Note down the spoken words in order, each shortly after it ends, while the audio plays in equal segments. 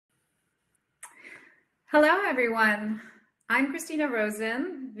Hello, everyone. I'm Christina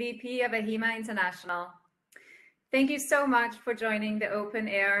Rosen, VP of AHIMA International. Thank you so much for joining the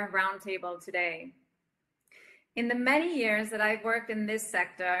openEHR Roundtable today. In the many years that I've worked in this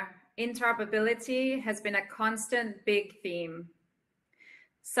sector, interoperability has been a constant big theme.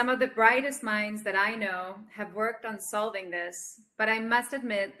 Some of the brightest minds that I know have worked on solving this, but I must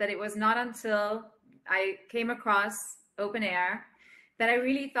admit that it was not until I came across openEHR that I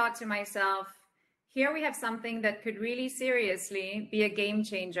really thought to myself, here we have something that could really seriously be a game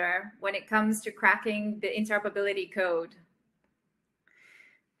changer when it comes to cracking the interoperability code.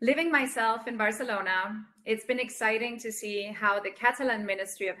 Living myself in Barcelona, it's been exciting to see how the Catalan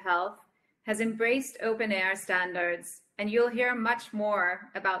Ministry of Health has embraced openEHR standards, and you'll hear much more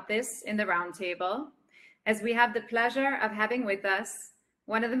about this in the roundtable, as we have the pleasure of having with us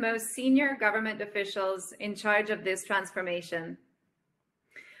one of the most senior government officials in charge of this transformation.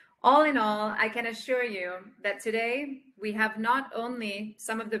 All in all, I can assure you that today we have not only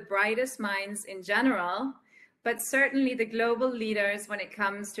some of the brightest minds in general, but certainly the global leaders when it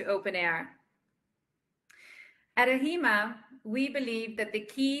comes to openEHR. At AHIMA, we believe that the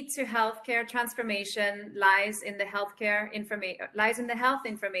key to healthcare transformation lies in the health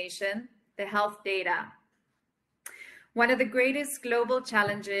information, the health data. One of the greatest global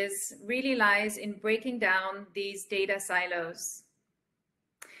challenges really lies in breaking down these data silos.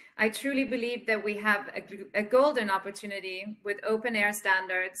 I truly believe that we have a golden opportunity with openEHR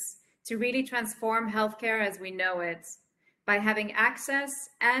standards to really transform healthcare as we know it by having access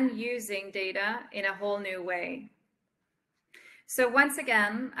and using data in a whole new way. So once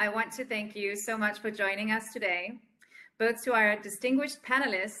again, I want to thank you so much for joining us today, both to our distinguished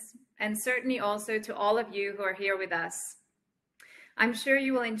panelists and certainly also to all of you who are here with us. I'm sure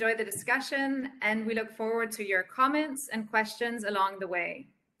you will enjoy the discussion, and we look forward to your comments and questions along the way.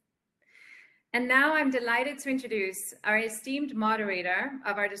 And now I'm delighted to introduce our esteemed moderator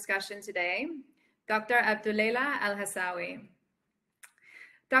of our discussion today, Dr. Abdulleila Al-Hassawi.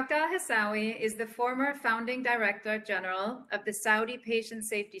 Dr. Al-Hassawi is the former founding Director General of the Saudi Patient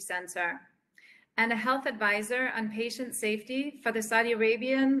Safety Center and a health advisor on patient safety for the Saudi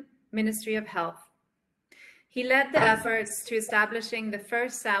Arabian Ministry of Health. He led the efforts to establishing the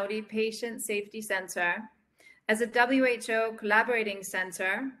first Saudi Patient Safety Center as a WHO collaborating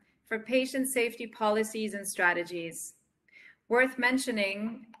center for patient safety policies and strategies. Worth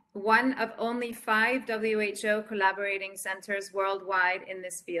mentioning, one of only 5 WHO collaborating centers worldwide in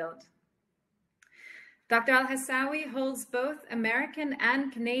this field. Dr. Al-Hassawi holds both American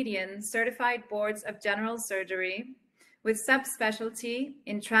and Canadian certified boards of general surgery with subspecialty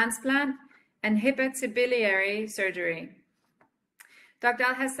in transplant and hepatobiliary surgery. Dr.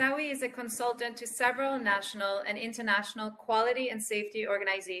 Al-Hassawi is a consultant to several national and international quality and safety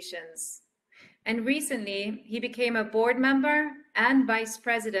organizations. And recently, he became a board member and vice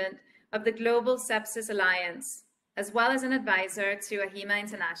president of the Global Sepsis Alliance, as well as an advisor to AHIMA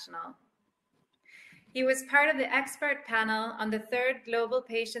International. He was part of the expert panel on the 3rd Global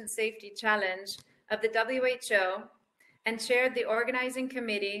Patient Safety Challenge of the WHO and chaired the organizing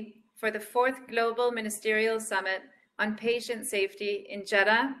committee for the 4th Global Ministerial Summit on Patient Safety in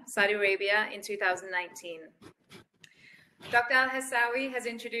Jeddah, Saudi Arabia in 2019. Dr. Al-Hassawi has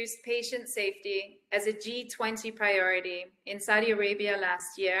introduced patient safety as a G20 priority in Saudi Arabia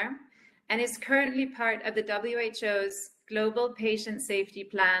last year and is currently part of the WHO's Global Patient Safety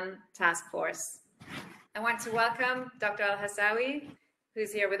Plan Task Force. I want to welcome Dr. Al-Hassawi,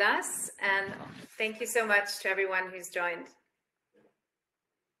 who's here with us, and thank you so much to everyone who's joined.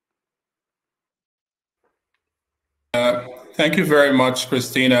 Thank you very much,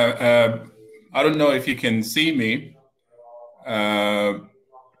 Christina. I don't know if you can see me.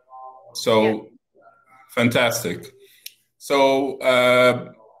 Fantastic. So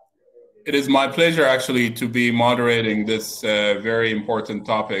it is my pleasure actually to be moderating this very important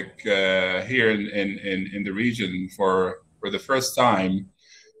topic here in the region for the first time.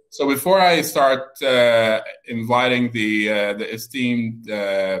 So before I start inviting the esteemed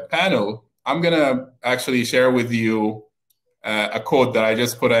panel, I'm gonna actually share with you a quote that I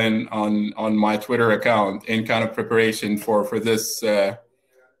just put in on my Twitter account in kind of preparation for this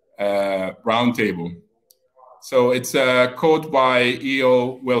roundtable. So it's a quote by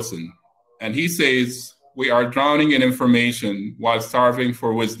E.O. Wilson, and he says, "We are drowning in information while starving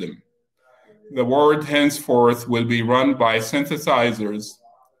for wisdom. The world henceforth will be run by synthesizers,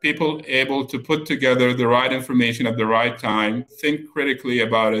 people able to put together the right information at the right time, think critically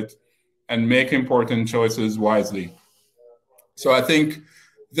about it, and make important choices wisely." So I think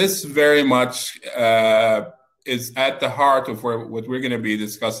this very much is at the heart of what we're going to be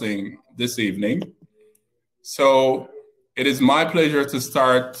discussing this evening. So it is my pleasure to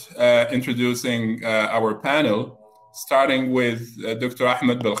start introducing our panel, starting with Dr.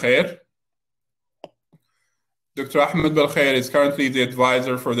 Ahmed Belkhair. Dr. Ahmed Belkhair is currently the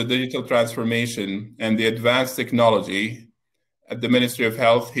advisor for the digital transformation and the advanced technology at the Ministry of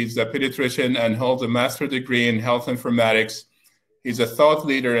Health. He's a pediatrician and holds a master's degree in health informatics. He's a thought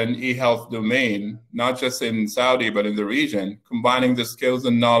leader in e-health domain, not just in Saudi, but in the region, combining the skills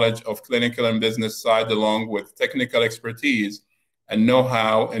and knowledge of clinical and business side along with technical expertise and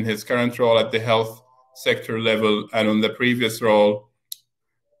know-how in his current role at the health sector level and on the previous role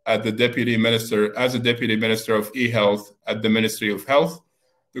at the Deputy Minister, as a Deputy Minister of e-health at the Ministry of Health.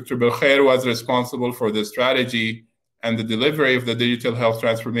 Dr. Belkhair was responsible for the strategy and the delivery of the digital health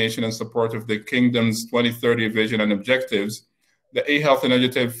transformation and support of the Kingdom's 2030 vision and objectives. The e-health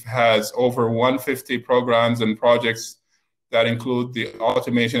initiative has over 150 programs and projects that include the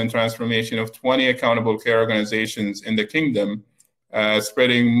automation and transformation of 20 accountable care organizations in the Kingdom,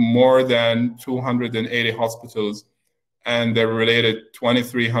 spreading more than 280 hospitals and their related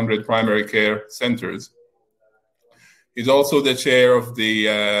 2,300 primary care centers. He's also the chair of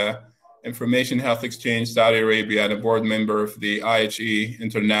the Information Health Exchange Saudi Arabia and a board member of the AHIMA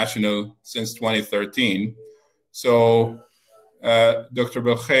International since 2013. So, Dr.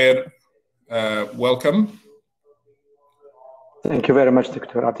 Belkhair, welcome. Thank you very much,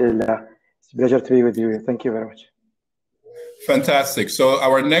 Dr. Attillah. It's a pleasure to be with you. Thank you very much. Fantastic. So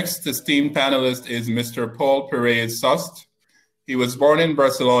our next esteemed panelist is Mr. Paul Perez-Sust. He was born in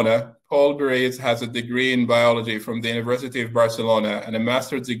Barcelona. Paul Perez has a degree in biology from the University of Barcelona and a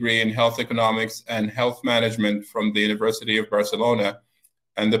master's degree in health economics and health management from the University of Barcelona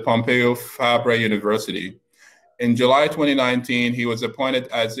and the Pompeu Fabra University. In July 2019, he was appointed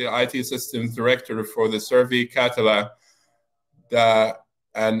as the IT Systems Director for the Servei Català,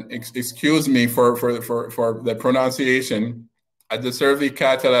 and excuse me for the pronunciation, at the Servei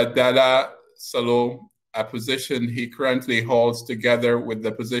Català de la Salut, a position he currently holds together with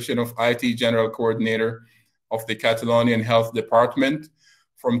the position of IT General Coordinator of the Catalonian Health Department.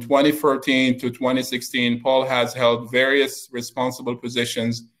 From 2014 to 2016, Paul has held various responsible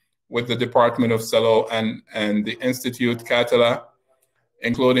positions with the Department of Salut and the Institute Català,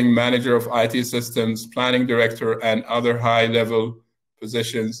 including Manager of IT Systems, Planning Director, and other high-level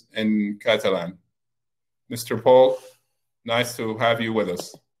positions in Catalan. Mr. Paul, nice to have you with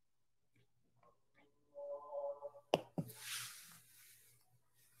us.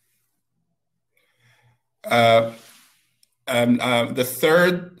 The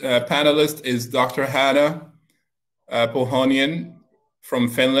third panelist is Dr. Hanna Pohonian from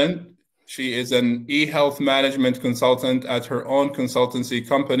Finland. She is an e-health management consultant at her own consultancy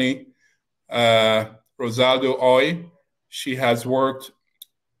company, Rosaldo Oy. She has worked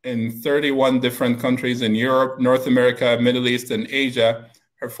in 31 different countries in Europe, North America, Middle East, and Asia.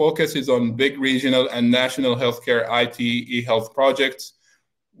 Her focus is on big regional and national healthcare IT e-health projects,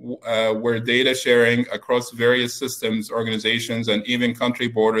 where data sharing across various systems, organizations, and even country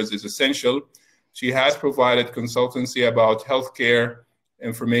borders is essential. She has provided consultancy about healthcare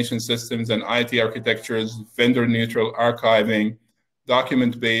information systems and IT architectures, vendor-neutral archiving,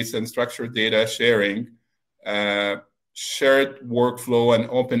 document-based and structured data sharing, shared workflow, and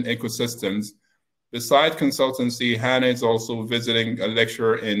open ecosystems. Besides consultancy, Hannah is also visiting a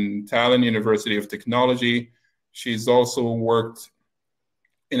lecturer in Tallinn University of Technology. She's also worked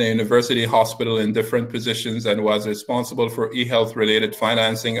in a university hospital in different positions and was responsible for e-health related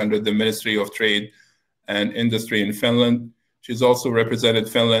financing under the Ministry of Trade and Industry in Finland. She's also represented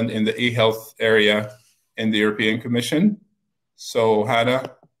Finland in the e-health area in the European Commission. So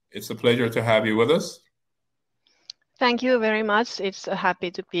Hannah, it's a pleasure to have you with us. Thank you very much. It's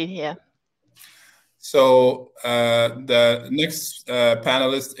happy to be here. So the next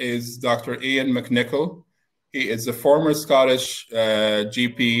panelist is Dr. Ian McNichol. He is a former Scottish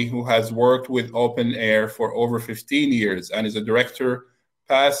GP who has worked with openEHR for over 15 years and is a director,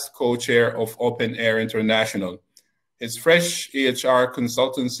 past co-chair of openEHR International. His fresh EHR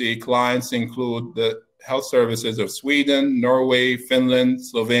consultancy clients include the health services of Sweden, Norway, Finland,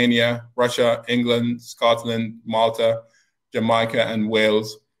 Slovenia, Russia, England, Scotland, Malta, Jamaica, and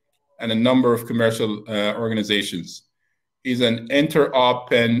Wales, and a number of commercial organizations. He's an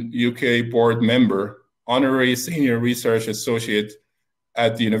Interopen UK board member, honorary senior research associate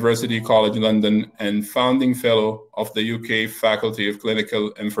at the University College London, and founding fellow of the UK Faculty of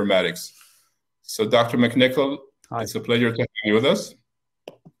Clinical Informatics. So Dr. McNichol, hi. It's a pleasure to have you with us.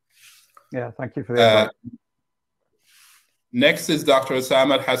 Yeah, thank you for the invite. Next is Dr.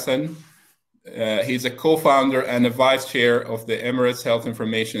 Osama Hassan. He's a co-founder and a vice chair of the Emirates Health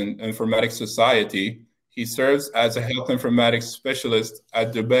Informatics Society. He serves as a health informatics specialist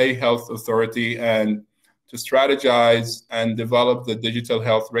at Dubai Health Authority and to strategize and develop the digital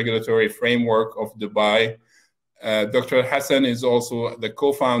health regulatory framework of Dubai. Dr. Hassan is also the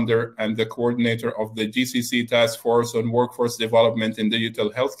co-founder and the coordinator of the GCC Task Force on Workforce Development in Digital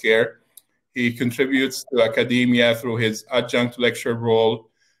Healthcare. He contributes to academia through his adjunct lecture role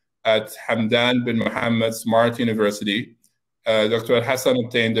at Hamdan bin Mohammed Smart University. Dr. Hassan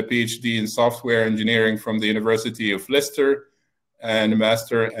obtained a PhD in software engineering from the University of Leicester and a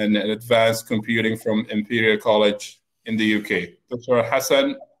master in advanced computing from Imperial College in the UK. Dr.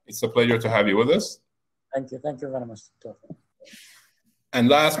 Hassan, it's a pleasure to have you with us. Thank you very much, Dr. And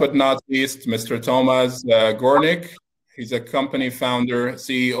last but not least, Mr. Thomas Gornick. He's a company founder,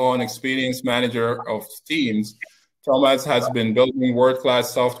 CEO, and experience manager of teams. Thomas has been building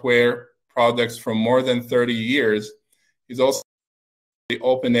world-class software products for more than 30 years. He's also the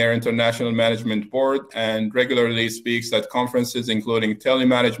openEHR International Management Board and regularly speaks at conferences including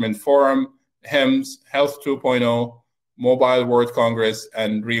Telemanagement Forum, HIMSS, Health 2.0, Mobile World Congress,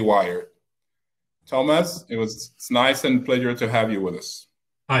 and Rewired. Thomas, it's nice and pleasure to have you with us.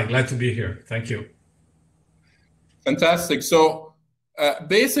 Hi, glad to be here. Thank you. Fantastic. So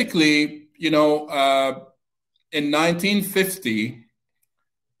basically, you know, in 1950,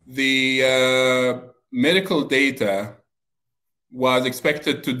 the medical data was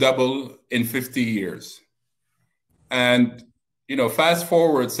expected to double in 50 years. And, you know, fast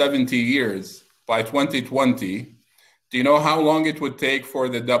forward 70 years by 2020, do you know how long it would take for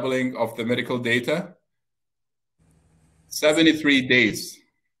the doubling of the medical data? 73 days.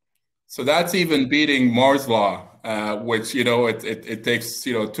 So that's even beating Moore's law, which, you know, it takes,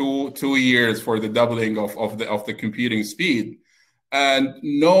 you know, two years for the doubling of the computing speed. And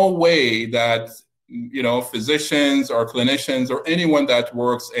no way that, you know, physicians or clinicians or anyone that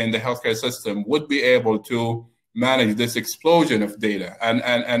works in the healthcare system would be able to manage this explosion of data. And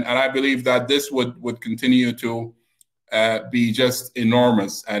I believe that this would continue to be just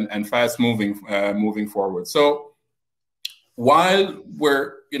enormous and fast moving forward. So while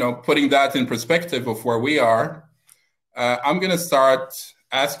we're, you know, putting that in perspective of where we are, I'm going to start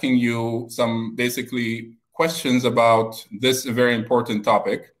asking you some basically questions about this very important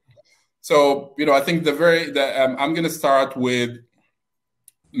topic. So, you know, I think I'm going to start with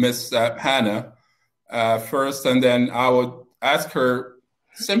Ms. Hannah first, and then I would ask her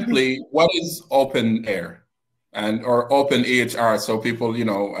simply, what is openEHR or openEHR, so people, you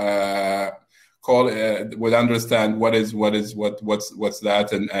know, would understand what's that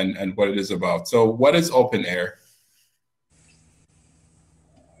and what it is about. So, what is openEHR?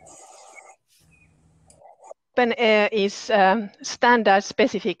 openEHR is standard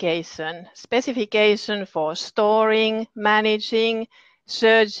specification for storing, managing,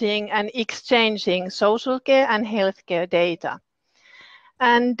 searching, and exchanging social care and healthcare data.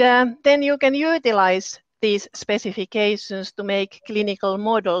 And then you can utilize these specifications to make clinical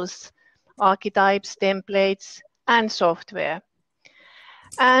models, archetypes, templates, and software.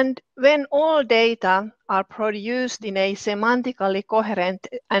 And when all data are produced in a semantically coherent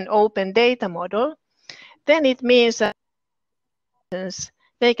and open data model, then it means that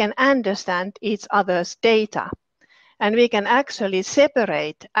they can understand each other's data, and we can actually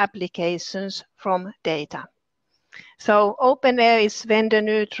separate applications from data. So openEHR is vendor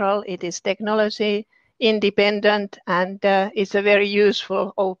neutral, it is technology independent, and it's a very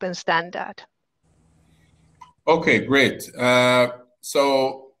useful open standard. Okay, great.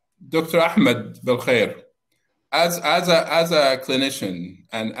 So Dr. Ahmed Belkhair, as a clinician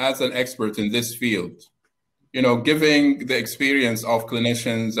and as an expert in this field, you know, giving the experience of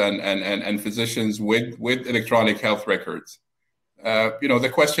clinicians and physicians with electronic health records, you know, the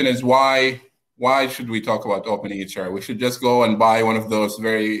question is why should we talk about openEHR? We should just go and buy one of those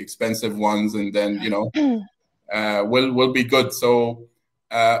very expensive ones, and then, you know, we'll be good. So,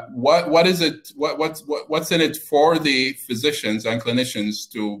 what is it? What's in it for the physicians and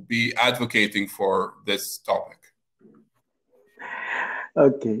clinicians to be advocating for this topic?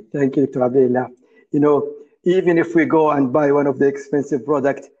 Okay, thank you, Dr. Abdullah. You know, even if we go and buy one of the expensive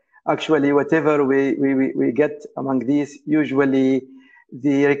products, actually, whatever we get among these, usually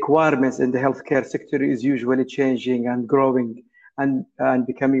the requirements in the healthcare sector is usually changing and growing and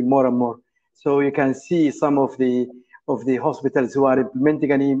becoming more and more. So you can see some of the hospitals who are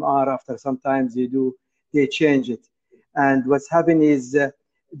implementing an AHIMA, after sometimes they change it. And what's happening is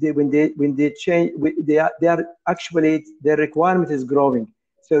when they change, they are actually, their requirement is growing.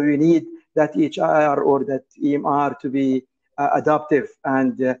 So you need that AHIMA or that EMR to be adaptive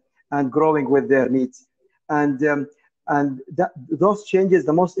and growing with their needs. And And those changes,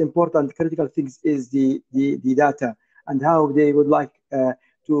 the most important critical things is the data and how they would like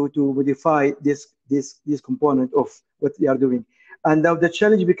to modify this component of what they are doing. And now the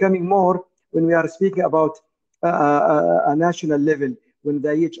challenge becoming more when we are speaking about a national level, when the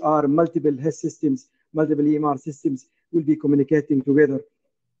AHR, multiple health systems, multiple EMR systems will be communicating together.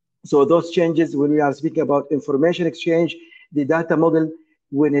 So those changes, when we are speaking about information exchange, the data model,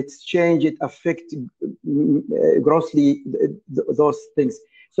 when it's changed, it affects grossly those things.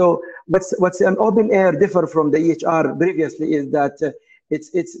 So what's an openEHR differ from the EHR previously is that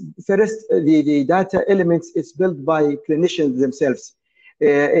it's first the data elements is built by clinicians themselves.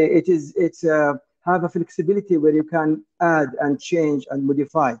 It's have a flexibility where you can add and change and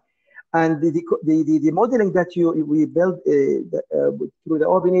modify. And the modeling that we build through the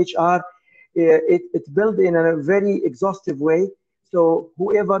openEHR, it's built in a very exhaustive way. So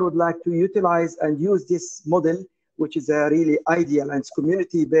whoever would like to utilize and use this model, which is really ideal and it's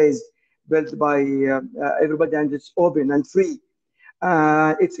community-based, built by everybody, and it's open and free.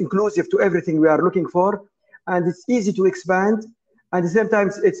 It's inclusive to everything we are looking for, and it's easy to expand, and at the same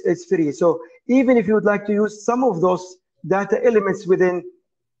time it's free. So even if you would like to use some of those data elements within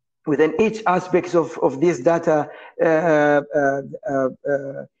each aspect of this data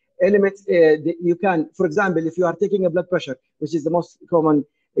elements, you can, for example, if you are taking a blood pressure, which is the most common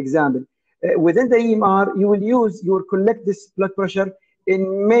example, within the EMR, you will collect this blood pressure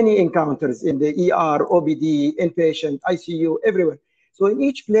in many encounters, in the ER, OBD, inpatient, ICU, everywhere. So in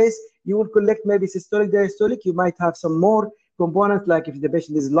each place, you will collect maybe systolic, diastolic. You might have some more components, like if the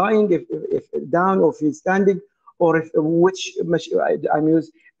patient is lying, if down, or if he's standing, or if which machine I'm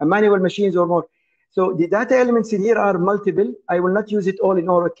using, manual machines or more. So the data elements in here are multiple. I will not use it all in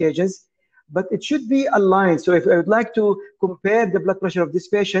all occasions, but it should be aligned. So if I would like to compare the blood pressure of this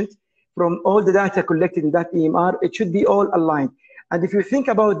patient from all the data collected in that EMR, it should be all aligned. And if you think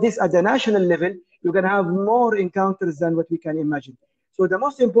about this at the national level, you're going to have more encounters than what we can imagine. So the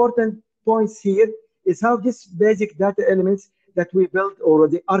most important points here is how these basic data elements that we built, or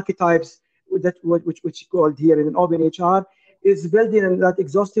the archetypes that which called here in an openEHR, is built in that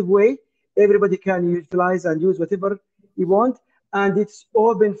exhaustive way. Everybody can utilize and use whatever you want, and it's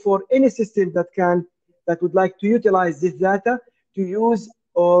open for any system that would like to utilize this data to use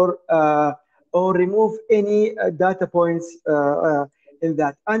or remove any data points in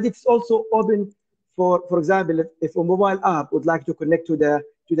that. And it's also open for example, if a mobile app would like to connect to the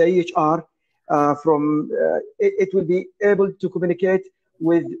EHR, it will be able to communicate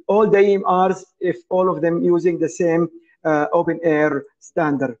with all the EMRs if all of them using the same openEHR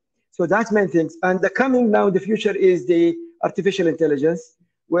standard. So that's main things. And the coming now, the future is the artificial intelligence,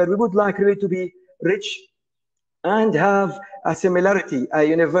 where we would like really to be rich and have a similarity, a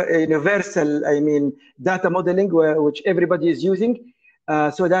universal, data modeling, which everybody is using,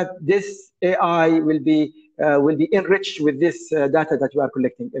 so that this AI will be enriched with this data that we are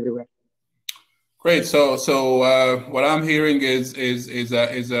collecting everywhere. Great. So what I'm hearing is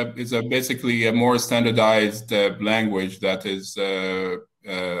basically a more standardized language that is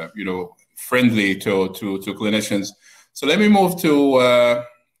friendly to clinicians. So let me move to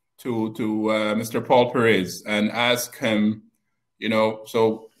Mr. Paul Perez and ask him,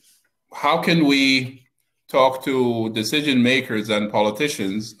 so how can we talk to decision makers and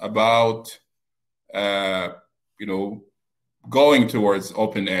politicians about going towards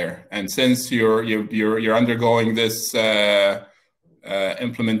openEHR? And since you're undergoing this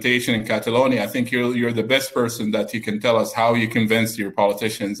implementation in Catalonia, I think you're the best person that you can tell us how you convince your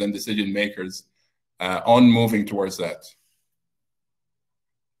politicians and decision makers on moving towards that.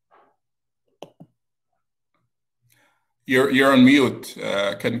 You're on mute.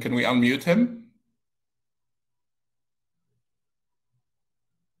 Can we unmute him?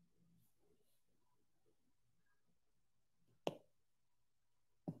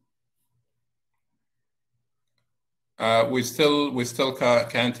 We still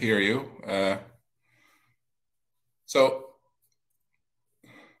can't hear you. So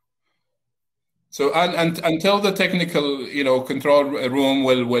until the technical control room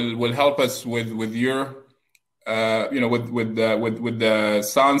will help us with your with the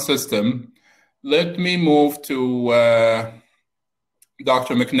sound system, let me move to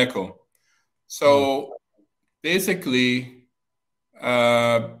Dr. McNichol. So basically,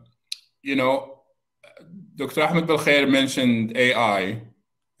 Dr. Ahmed Belkhair mentioned AI,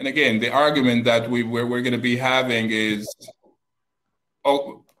 and again, the argument that we're going to be having is,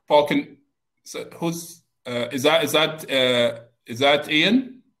 oh, Paul, who's is that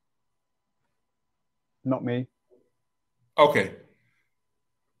Ian? Not me. Okay.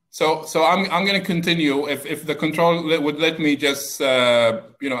 So I'm going to continue. If the control would let me just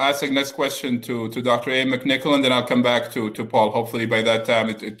ask the next question to Dr. A. McNichol, and then I'll come back to Paul. Hopefully by that time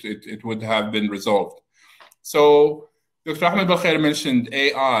it would have been resolved. So Dr. Ahmed Belkhair mentioned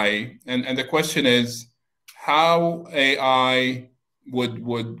AI, and the question is how AI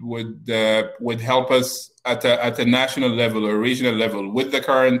would help us at a national level or regional level with the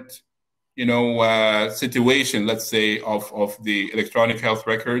current situation, let's say, of the electronic health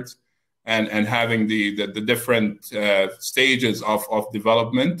records and having the different stages of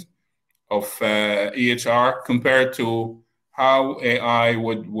development of EHR compared to how AI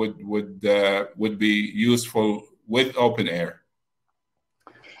would be useful with openEHR.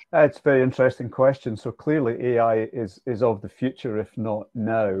 It's a very interesting question. So clearly AI is of the future, if not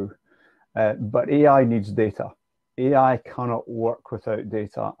now, but AI needs data. AI cannot work without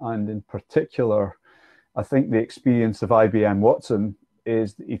data. And in particular, I think the experience of IBM Watson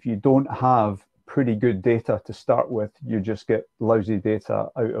is that if you don't have pretty good data to start with, you just get lousy data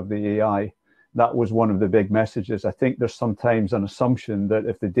out of the AI. That was one of the big messages. I think there's sometimes an assumption that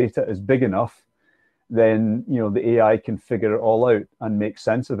if the data is big enough, then the AI can figure it all out and make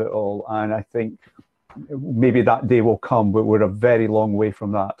sense of it all. And I think maybe that day will come, but we're a very long way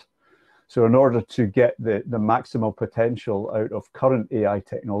from that. So in order to get the maximal potential out of current AI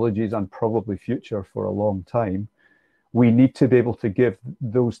technologies and probably future for a long time, we need to be able to give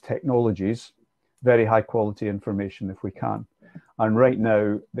those technologies very high quality information if we can. And right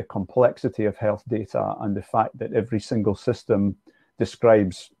now, the complexity of health data and the fact that every single system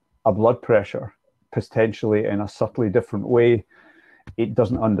describes a blood pressure potentially in a subtly different way, it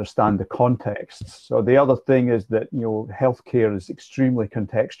doesn't understand the context. So the other thing is that healthcare is extremely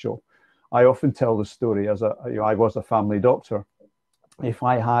contextual. I often tell the story as I was a family doctor. If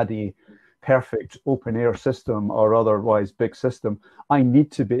I had a perfect openEHR system or otherwise big system, I need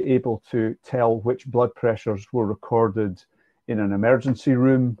to be able to tell which blood pressures were recorded in an emergency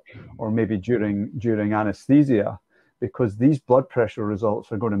room or maybe during anesthesia, because these blood pressure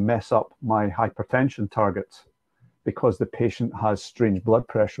results are going to mess up my hypertension targets because the patient has strange blood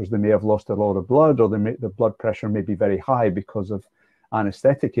pressures. They may have lost a lot of blood, or the blood pressure may be very high because of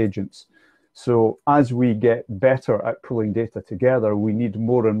anesthetic agents. So as we get better at pulling data together, we need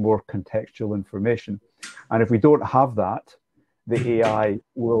more and more contextual information. And if we don't have that, the AI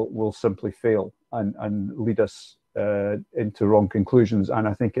will simply fail and lead us into wrong conclusions. And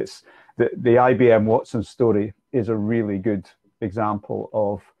I think it's the IBM Watson story is a really good example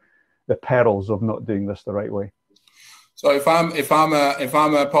of the perils of not doing this the right way. So if I'm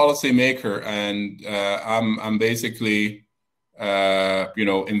a policymaker and I'm basically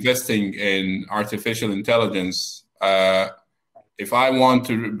investing in artificial intelligence, if I want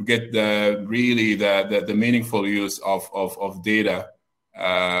to get the meaningful use of data,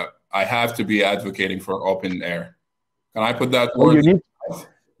 I have to be advocating for openEHR. Can I put that word?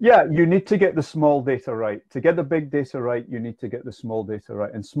 You need to get the small data right. To get the big data right, you need to get the small data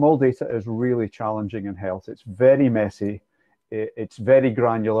right. And small data is really challenging in health. It's very messy. It's very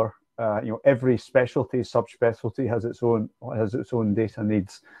granular. Every specialty, subspecialty has its own data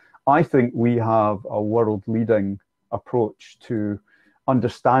needs. I think we have a world-leading approach to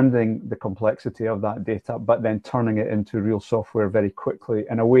understanding the complexity of that data, but then turning it into real software very quickly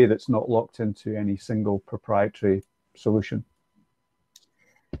in a way that's not locked into any single proprietary solution.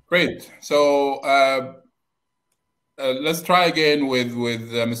 Great. So let's try again with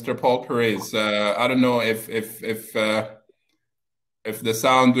Mr. Paul Perez. I don't know if the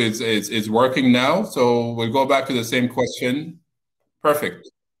sound is working now. So we'll go back to the same question. Perfect.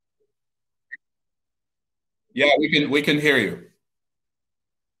 Yeah, we can hear you.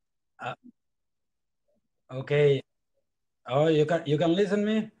 Okay. Oh, you can listen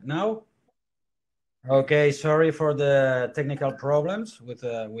me now? Okay, sorry for the technical problems with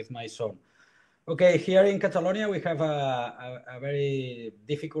my son. Okay, here in Catalonia we have a very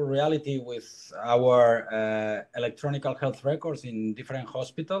difficult reality with our electronic health records in different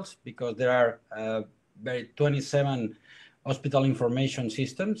hospitals, because there are 27 hospital information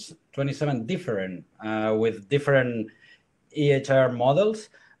systems, 27 different with different EHR models,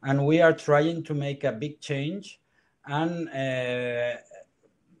 and we are trying to make a big change and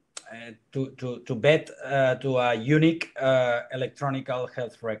to bet to a unique electronic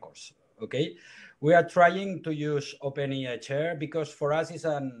health records. Okay, we are trying to use openEHR because for us is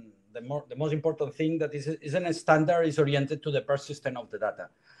the most important thing that isn't a standard, is oriented to the persistence of the data,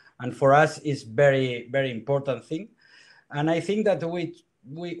 and for us is very important thing. And I think that we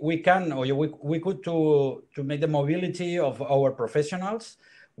can, or we could to make the mobility of our professionals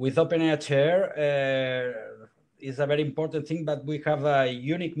with openEHR is a very important thing, but we have a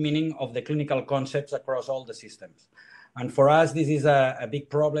unique meaning of the clinical concepts across all the systems. And for us, this is a big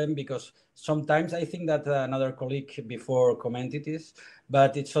problem, because sometimes I think that another colleague before commented this,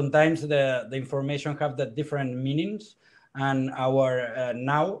 but it's sometimes the information have the different meanings, and our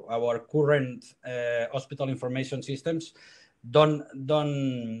now our current hospital information systems don't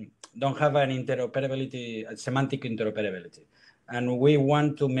have an interoperability, a semantic interoperability. And we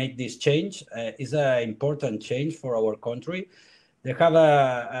want to make this change. It's an important change for our country. They have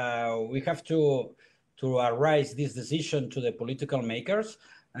we have to arise this decision to the political makers,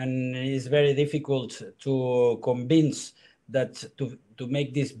 and it's very difficult to convince that to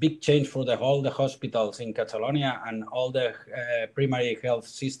make this big change for all the hospitals in Catalonia and all the primary health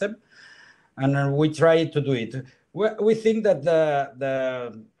system. And we try to do it. We think that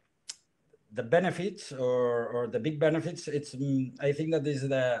the benefits or the big benefits, it's I think that is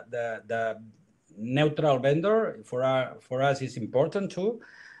the neutral vendor for us is important too.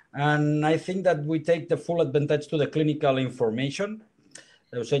 And I think that we take the full advantage to the clinical information.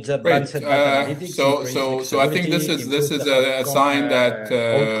 Such advanced data analytics. So I think this is a sign that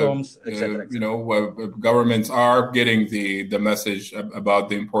outcomes, etc. You know, governments are getting the message about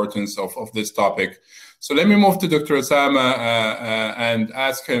the importance of this topic. So let me move to Dr. Osama and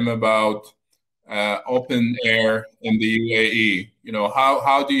ask him about openEHR in the UAE. You know,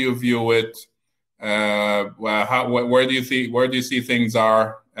 how do you view it? Where do you see things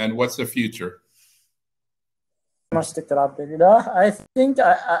are, and what's the future? I think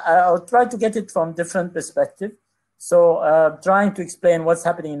I'll try to get it from different perspectives. So trying to explain what's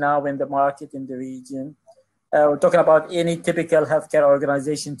happening now in the market in the region. We're talking about any typical healthcare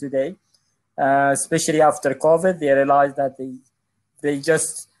organization today, especially after COVID. They realized that they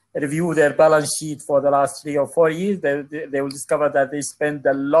just review their balance sheet for the last 3 or 4 years. They will discover that they spend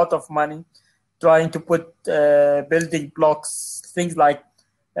a lot of money trying to put building blocks, things like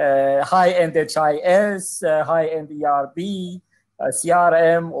high-end HIS, high-end ERB,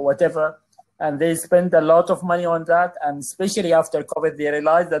 CRM, or whatever. And they spend a lot of money on that. And especially after COVID, they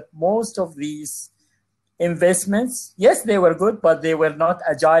realized that most of these investments, yes, they were good, but they were not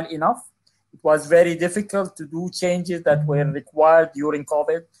agile enough. It was very difficult to do changes that were required during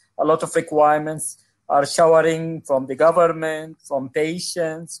COVID. A lot of requirements are showering from the government, from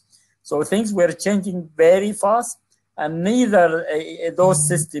patients. So things were changing very fast. And neither those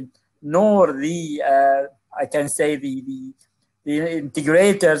systems nor the I can say the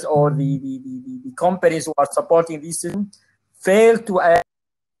integrators or the companies who are supporting these systems fail to act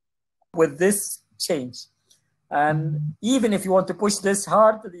with this change. And even if you want to push this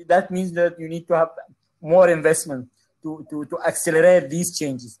hard, that means that you need to have more investment to accelerate these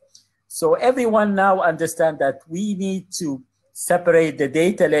changes. So everyone now understands that we need to separate the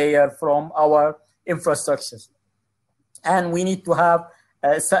data layer from our infrastructures. And we need to have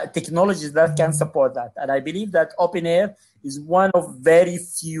technologies that can support that. And I believe that openEHR is one of very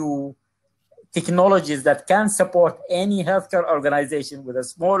few technologies that can support any healthcare organization, whether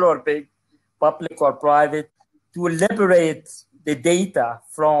small or big, public or private, to liberate the data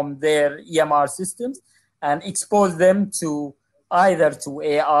from their EMR systems and expose them to either to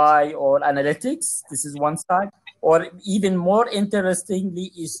AI or analytics. This is one side. Or even more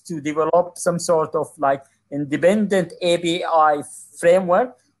interestingly is to develop some sort of like independent API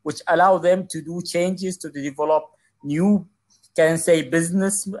framework, which allow them to do changes, to develop new, can say,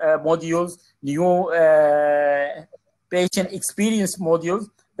 business modules, new patient experience modules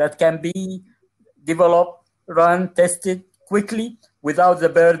that can be developed, run, tested quickly without the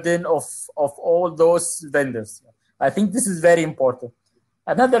burden of all those vendors. I think this is very important.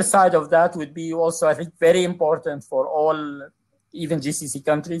 Another side of that would be also, I think, very important for all, even GCC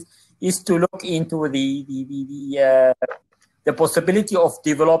countries, is to look into the possibility of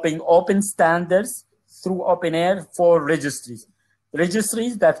developing open standards through openEHR for registries.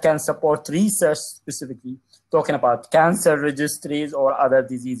 Registries that can support research specifically, talking about cancer registries or other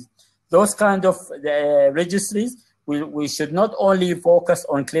diseases. Those kind of registries, we should not only focus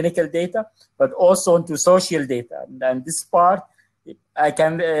on clinical data, but also onto social data. And this part, I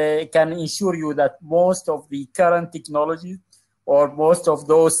can assure you that most of the current technologies or most of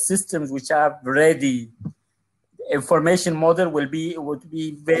those systems which have ready information model would be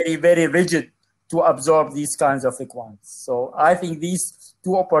very, very rigid to absorb these kinds of requirements. So I think these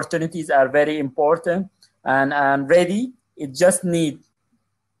two opportunities are very important and ready. It just needs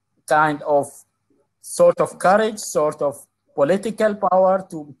kind of sort of courage, sort of political power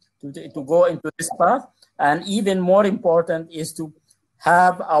to go into this path. And even more important is to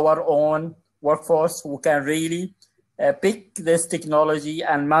have our own workforce who can really pick this technology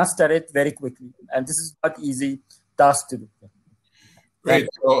and master it very quickly. And this is not easy task to do. Great.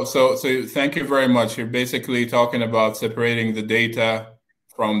 So thank you very much. You're basically talking about separating the data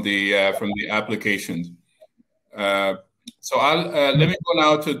from the applications. So let me go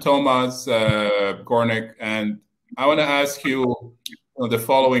now to Thomas Gornick, and I want to ask you the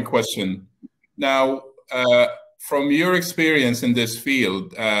following question. Now, from your experience in this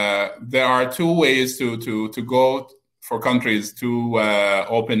field, there are two ways to go for countries to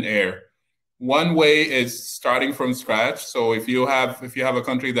open air. One way is starting from scratch. So if you have a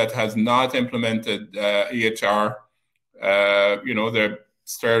country that has not implemented EHR, they're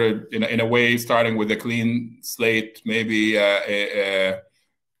started in a way starting with a clean slate. Maybe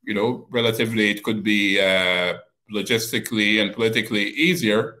relatively it could be logistically and politically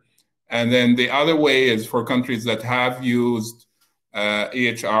easier. And then the other way is for countries that have used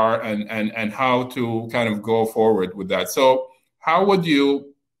EHR and how to kind of go forward with that. So how would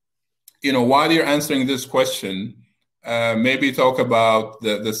you, while you're answering this question, maybe talk about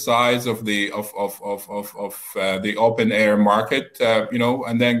the size of the open air market,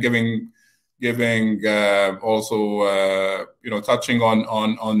 and then giving also touching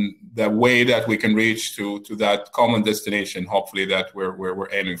on the way that we can reach to that common destination, hopefully, that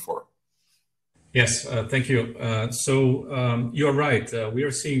we're aiming for. Yes, thank you. So you're right. We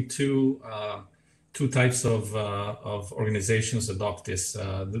are seeing two types of organizations adopt this.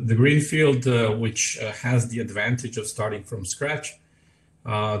 The greenfield, which has the advantage of starting from scratch,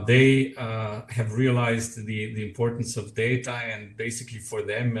 they have realized the importance of data, and basically for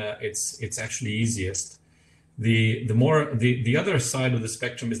them, it's actually easiest. The other side of the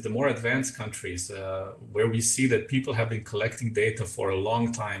spectrum is the more advanced countries, where we see that people have been collecting data for a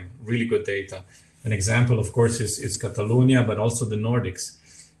long time, really good data. An example, of course, is Catalonia, but also the Nordics.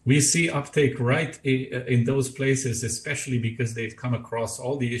 We see uptake right in those places, especially because they've come across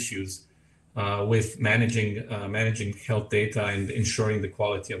all the issues with managing health data and ensuring the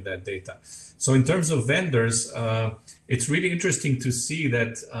quality of that data. So in terms of vendors, it's really interesting to see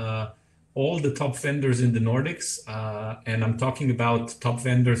that all the top vendors in the Nordics, and I'm talking about top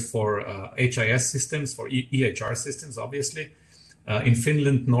vendors for HIS systems, for EHR systems, obviously, in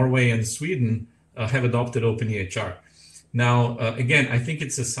Finland, Norway, and Sweden have adopted openEHR. Now, again, I think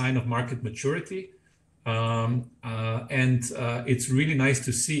it's a sign of market maturity, and it's really nice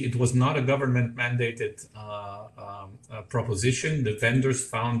to see. It was not a government mandated proposition. The vendors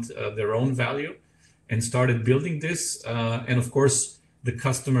found their own value and started building this. And of course, the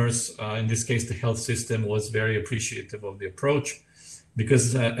customers, in this case, the health system, was very appreciative of the approach,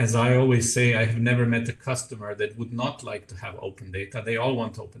 because as I always say, I have never met a customer that would not like to have open data. They all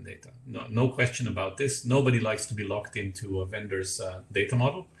want open data. No question about this. Nobody likes to be locked into a vendor's data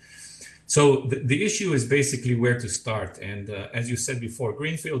model. So the issue is basically where to start. And as you said before,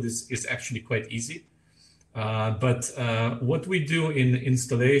 greenfield is actually quite easy. But what we do in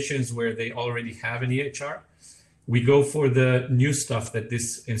installations where they already have an EHR, we go for the new stuff that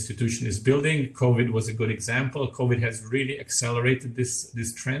this institution is building. COVID was a good example. COVID has really accelerated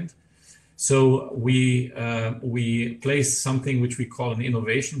this trend. So we place something which we call an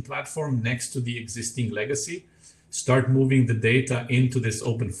innovation platform next to the existing legacy, start moving the data into this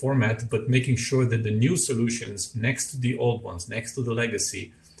open format, but making sure that the new solutions next to the old ones, next to the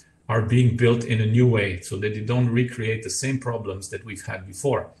legacy, are being built in a new way so that they don't recreate the same problems that we've had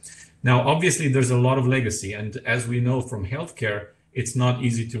before. Now, obviously, there's a lot of legacy. And as we know from healthcare, it's not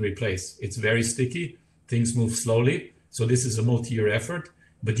easy to replace. It's very sticky. Things move slowly. So this is a multi-year effort.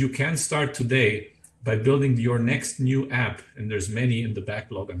 But you can start today by building your next new app. And there's many in the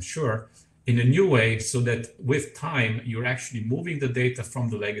backlog, I'm sure, in a new way, so that with time, you're actually moving the data from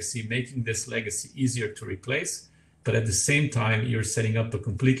the legacy, making this legacy easier to replace. But at the same time, you're setting up a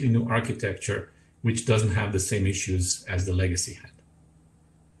completely new architecture, which doesn't have the same issues as the legacy had.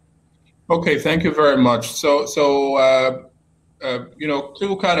 Okay, thank you very much. So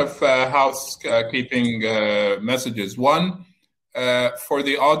two kind of housekeeping messages. One, for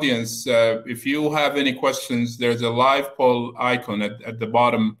the audience, if you have any questions, there's a live poll icon at the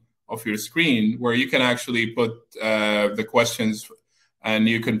bottom of your screen where you can actually put the questions, and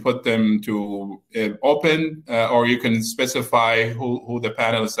you can put them to open, or you can specify who the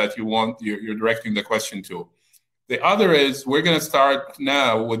panelists that you're directing the question to. The other is we're going to start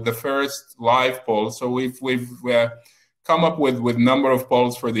now with the first live poll. So we've come up with number of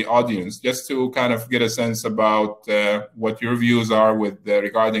polls for the audience, just to kind of get a sense about what your views are with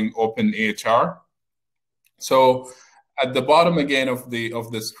regarding openEHR. So at the bottom again of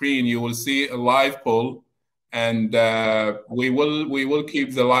the screen, you will see a live poll. And we will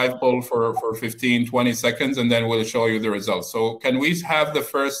keep the live poll for 15, 20 seconds, and then we'll show you the results. So can we have the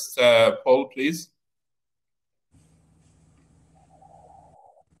first poll, please?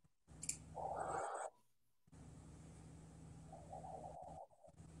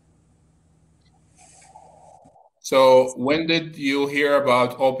 So when did you hear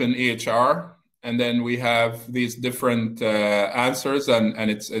about openEHR? And then we have these different answers, and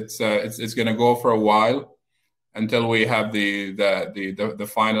it's going to go for a while until we have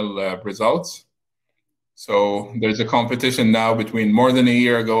the final results. So there's a competition now between more than a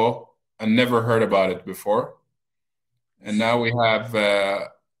year ago and never heard about it before, and now we have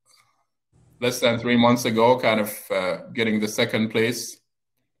less than 3 months ago, kind of getting the second place.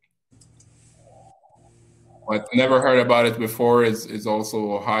 But never heard about it before is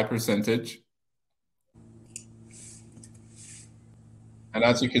also a high percentage. And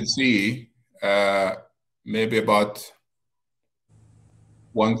as you can see, maybe about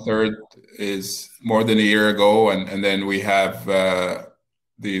 1/3 is more than a year ago, and then we have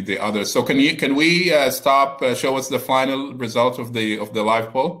the others. So can we stop? Show us the final result of the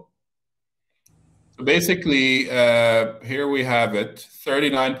live poll. So basically, here we have it.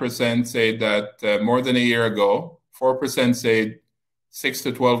 39% say that more than a year ago. 4% say 6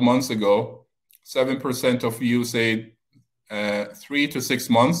 to 12 months ago. 7% of you say 3 to 6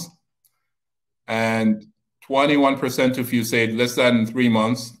 months, and 21% of you said less than 3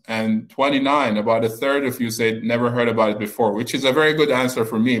 months, and 29, about a third of you said never heard about it before, which is a very good answer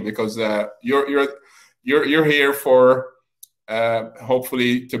for me, because you're here for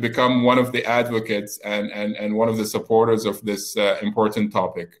hopefully to become one of the advocates and one of the supporters of this important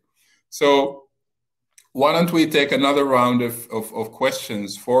topic. So why don't we take another round of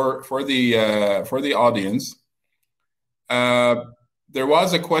questions for the audience? There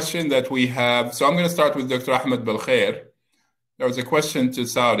was a question that we have, so I'm going to start with Dr. Ahmed Belkhair. There was a question to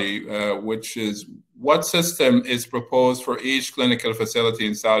Saudi, which is, what system is proposed for each clinical facility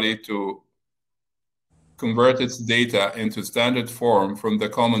in Saudi to convert its data into standard form from the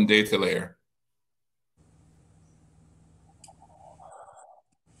common data layer?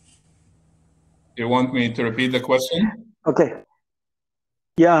 You want me to repeat the question? Okay.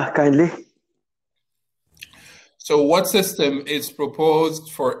 Yeah, kindly. So what system is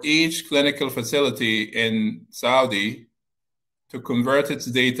proposed for each clinical facility in Saudi to convert its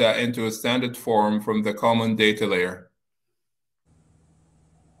data into a standard form from the common data layer?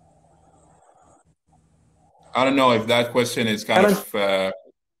 I don't know if that question is kind of... Go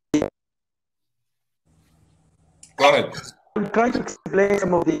ahead. I'm trying to explain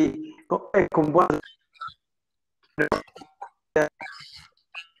some of the components.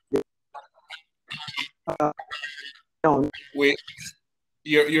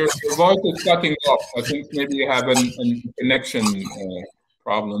 Your voice is cutting off. I think maybe you have a connection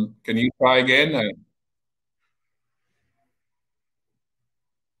problem. Can you try again?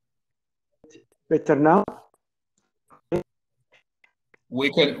 Better now? We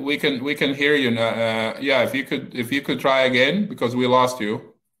can hear you now. Yeah, if you could try again, because we lost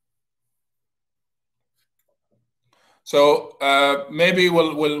you. So maybe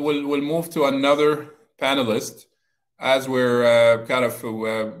we'll move to another panelist as we're kind of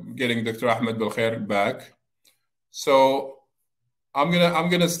getting Dr. Ahmed Belkhair back. So I'm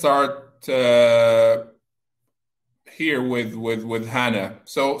gonna start here with Hannah.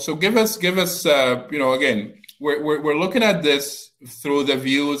 So give us you know, again, we're looking at this through the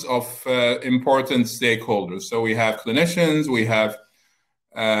views of important stakeholders. So we have clinicians, we have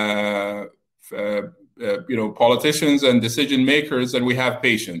you know, politicians and decision makers, and we have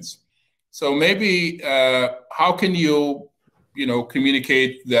patients. So maybe how can you know,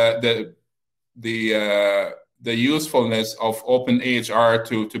 communicate the usefulness of openEHR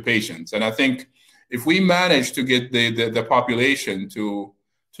to patients? And I think if we manage to get the population to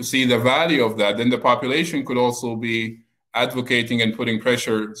see the value of that, then the population could also be advocating and putting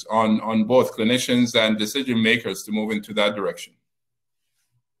pressures on both clinicians and decision makers to move into that direction.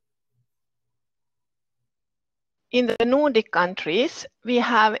 In the Nordic countries, we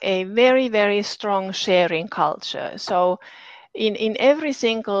have a very, very strong sharing culture. So in every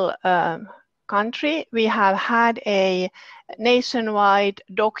single country, we have had a nationwide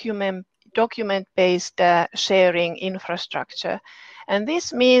document-based sharing infrastructure. And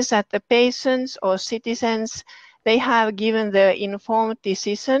this means that the patients or citizens, they have given the informed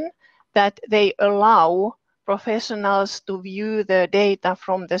decision that they allow professionals to view the data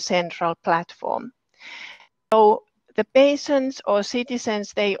from the central platform. So the patients or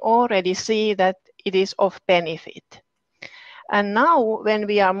citizens, they already see that it is of benefit. And now when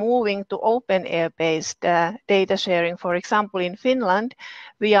we are moving to openEHR-based data sharing, for example, in Finland,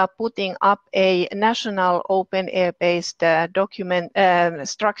 we are putting up a national openEHR-based document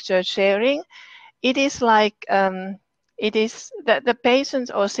structured sharing. It is like, it is that the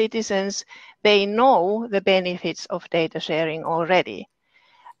patients or citizens, they know the benefits of data sharing already.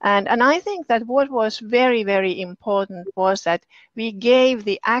 And I think that what was very, very important was that we gave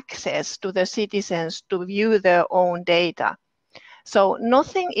the access to the citizens to view their own data. So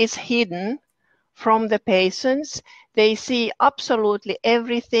nothing is hidden from the patients. They see absolutely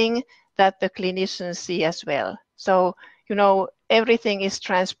everything that the clinicians see as well. So, you know, everything is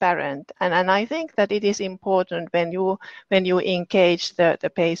transparent. And I think that it is important when you engage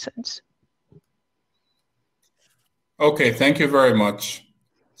the patients. Okay, thank you very much.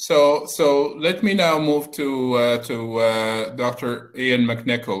 So let me now move to Dr. Ian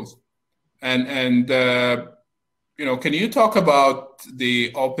McNichols, and you know, can you talk about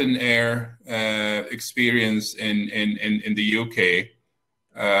the openEHR experience in the UK,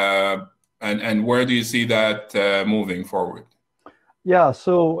 and where do you see that moving forward? Yeah,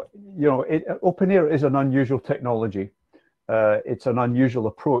 so you know, openEHR is an unusual technology. It's an unusual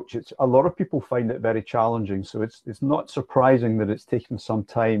approach. A lot of people find it very challenging, so it's not surprising that it's taken some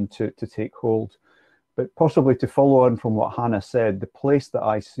time to take hold. But possibly to follow on from what Hannah said, the place that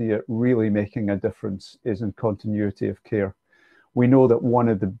I see it really making a difference is in continuity of care. We know that one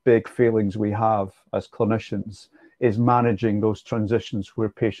of the big failings we have as clinicians is managing those transitions where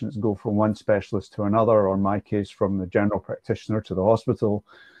patients go from one specialist to another, or in my case, from the general practitioner to the hospital.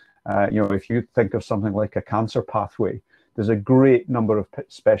 You know, if you think of something like a cancer pathway, there's a great number of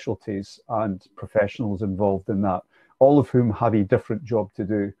specialties and professionals involved in that, all of whom have a different job to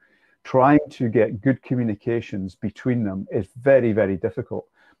do. Trying to get good communications between them is very, very difficult.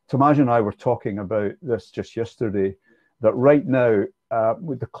 Tamaj and I were talking about this just yesterday, that right now,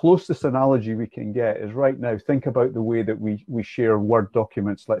 with the closest analogy we can get is right now, think about the way that we share Word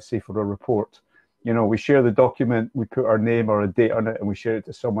documents, let's say for a report. You know, we share the document, we put our name or a date on it, and we share it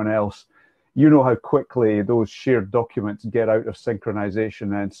to someone else. You know how quickly those shared documents get out of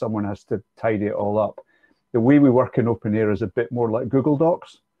synchronization and someone has to tidy it all up. The way we work in openEHR is a bit more like Google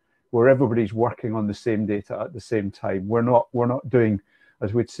Docs, where everybody's working on the same data at the same time. We're not doing,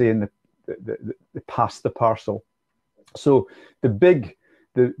 as we'd say in the pass the parcel. So the big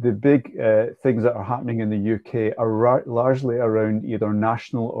things that are happening in the UK are largely around either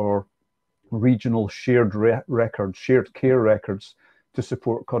national or regional shared records, shared care records, to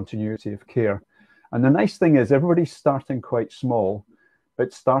support continuity of care. And the nice thing is everybody's starting quite small,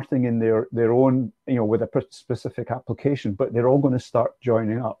 but starting in their own, you know, with a specific application, but they're all going to start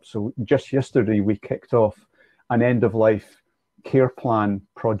joining up. So just yesterday, we kicked off an end-of-life care plan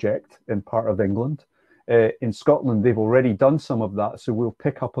project in part of England. In Scotland, they've already done some of that, so we'll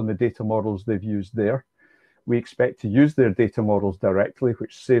pick up on the data models they've used there. We expect to use their data models directly,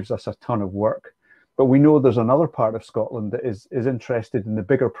 which saves us a ton of work. But we know there's another part of Scotland that is interested in the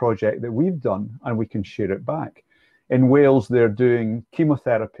bigger project that we've done, and we can share it back. In Wales, they're doing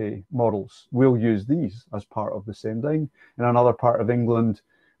chemotherapy models. We'll use these as part of the same thing. In another part of England,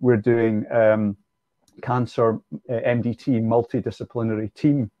 we're doing cancer, MDT, multidisciplinary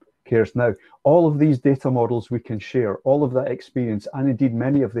team cares now. All of these data models we can share, all of that experience, and indeed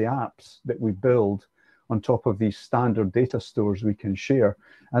many of the apps that we build on top of these standard data stores we can share.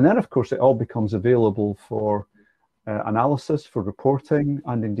 And then, of course, it all becomes available for analysis, for reporting,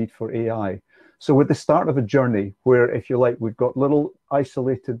 and indeed for AI. So with the start of a journey where, if you like, we've got little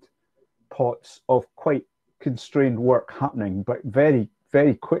isolated pots of quite constrained work happening, but very,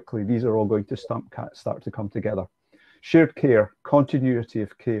 very quickly, these are all going to start to come together. Shared care, continuity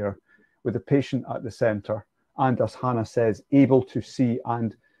of care with the patient at the center, and as Hannah says, able to see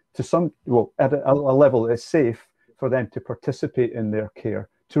and to some, well, at a level that's safe for them to participate in their care,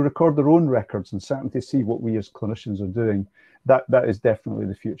 to record their own records and certainly to see what we as clinicians are doing. That is definitely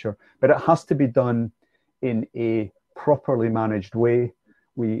the future. But it has to be done in a properly managed way.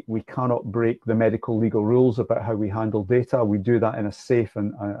 We cannot break the medical legal rules about how we handle data. We do that in a safe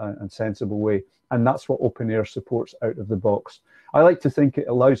and sensible way. And that's what openEHR supports out of the box. I like to think it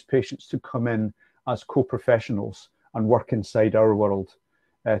allows patients to come in as co-professionals and work inside our world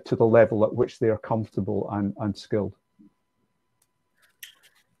to the level at which they are comfortable and skilled.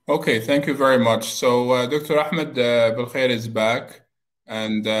 Okay, thank you very much. So Dr. Ahmed Belkhair is back,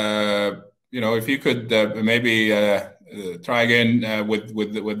 and you know, if you could maybe try again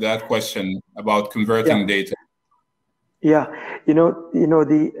with that question about converting data. Yeah, you know,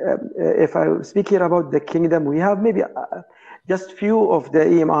 if I speak here about the kingdom, we have maybe just few of the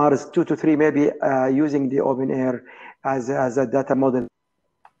EMRs, 2 to 3 maybe, using the openEHR as a data model.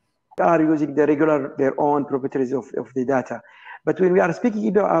 They are using their own proprietaries of the data. But when we are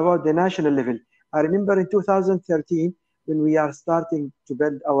speaking about the national level, I remember in 2013, when we are starting to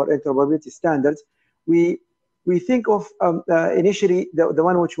build our interoperability standards, we think of initially the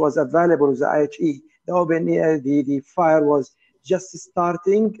one which was available was the IHE. The openEHR, the FHIR was just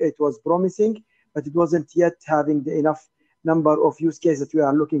starting. It was promising, but it wasn't yet having the enough number of use cases that we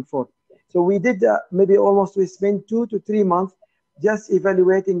are looking for. So we did we spent 2 to 3 months just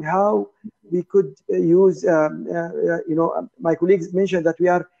evaluating how we could use. My colleagues mentioned that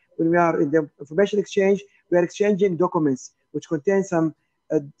when we are in the information exchange, we are exchanging documents which contain some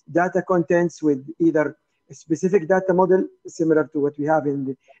data contents with either a specific data model similar to what we have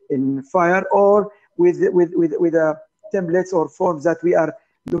in FHIR, or with templates or forms that we are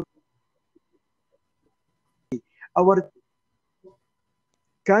looking.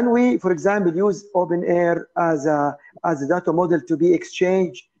 Can we, for example, use openEHR as a data model to be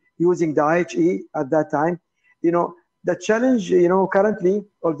exchanged using the IHE at that time? The challenge, currently,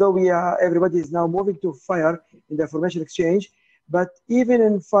 although everybody is now moving to FHIR in the information exchange, but even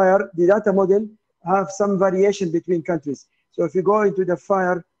in FHIR, the data model have some variation between countries. So if you go into the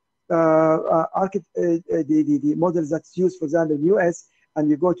FHIR, the models that's used, for example, in the US, and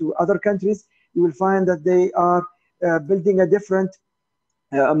you go to other countries, you will find that they are building a different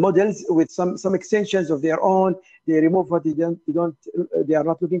models with some extensions of their own. They remove what they are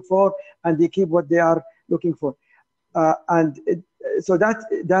not looking for, and they keep what they are looking for. So that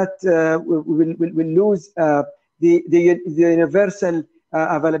will lose the universal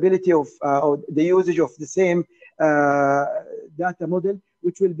availability of the usage of the same data model,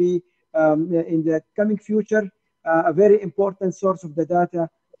 which will be in the coming future a very important source of the data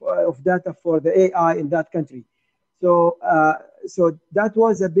for the AI in that country. So that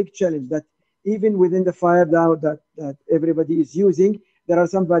was a big challenge, that even within the FHIR now that everybody is using, there are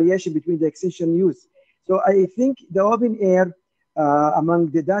some variation between the extension use. So I think the openEHR,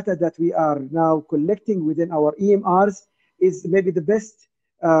 among the data that we are now collecting within our EMRs, is maybe the best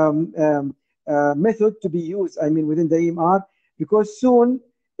method to be used, within the EMR, because soon,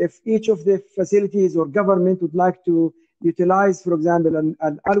 if each of the facilities or government would like to utilize, for example,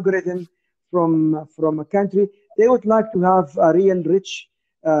 an algorithm from a country, they would like to have a real rich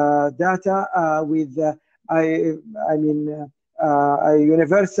data with a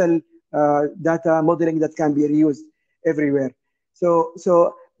universal data modeling that can be reused everywhere. So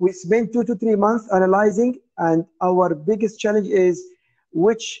we spent 2 to 3 months analyzing, and our biggest challenge is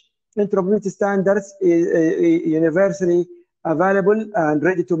which interoperability standards is universally available and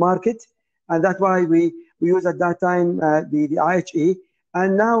ready to market, and that's why we use at that time the IHE.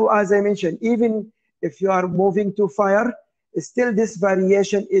 And now, as I mentioned, even if you are moving to FHIR, still this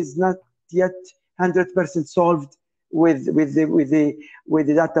variation is not yet 100% solved with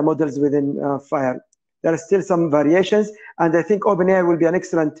the data models within FHIR. There are still some variations, and I think openEHR will be an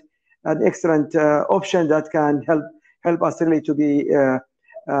excellent option that can help us really to be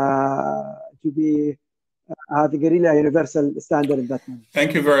having a really universal standard in that moment.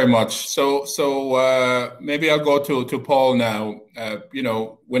 Thank you very much. So maybe I'll go to Paul now.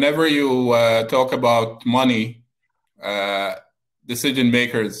 Whenever you talk about money, decision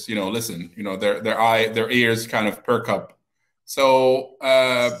makers, listen. Their ears kind of perk up. So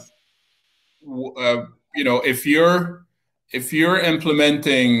if you're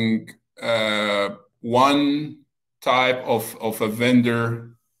implementing one type of a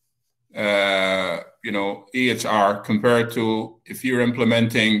vendor, EHR, compared to if you're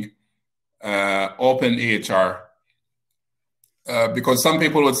implementing openEHR, because some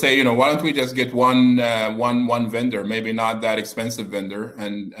people would say, why don't we just get one vendor, maybe not that expensive vendor,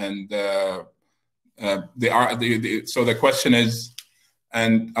 so the question is,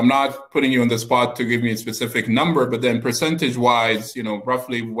 and I'm not putting you on the spot to give me a specific number, but then percentage-wise,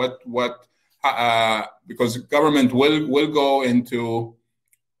 roughly because government will go into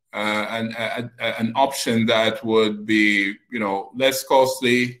an option that would be, less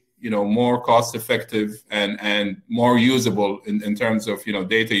costly, more cost-effective and more usable in terms of,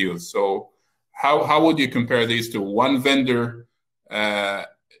 data use. So how would you compare these two? One vendor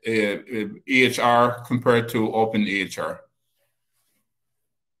EHR compared to openEHR?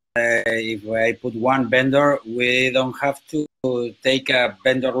 If I put one vendor, we don't have to take a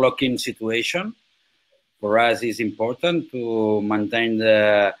vendor lock-in situation. For us, it's important to maintain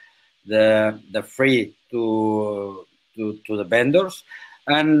the free to the vendors.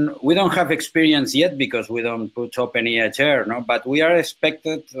 And we don't have experience yet because we don't put openEHR, no? But we are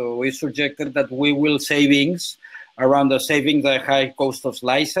expected, we projected that we will savings around the saving the high cost of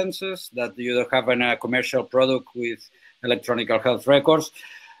licenses, that you don't have a commercial product with electronic health records.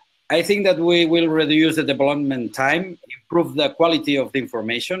 I think that we will reduce the development time, improve the quality of the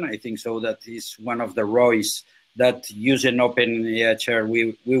information. I think so that is one of the ROIs that using openEHR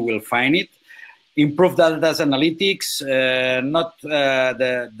we will find it. Improve data analytics, not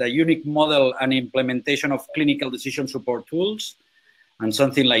the unique model and implementation of clinical decision support tools and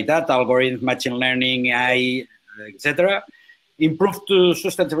something like that, algorithms, machine learning, AI, etc. Improve to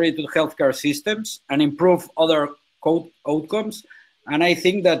sustainability to healthcare systems and improve other outcomes. And I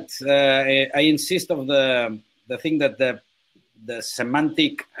think that I insist of the thing that the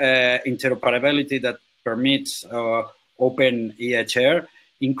semantic interoperability that permits openEHR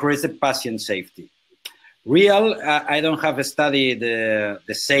increase the patient safety. I don't have studied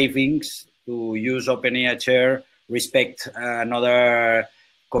the savings to use openEHR respect another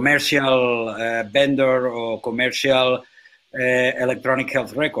commercial vendor or commercial electronic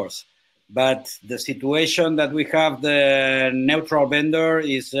health records. But the situation that we have, the neutral vendor,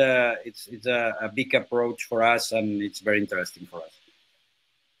 is it's a big approach for us, and it's very interesting for us.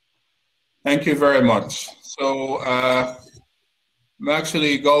 Thank you very much. So I'm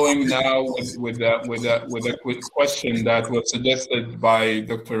actually going now with a quick question that was suggested by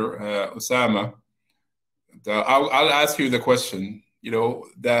Dr. Osama. I'll ask you the question. You know,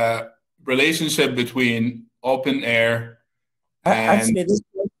 the relationship between openEHR and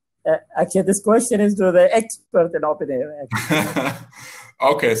actually, this question is to the expert in openEHR.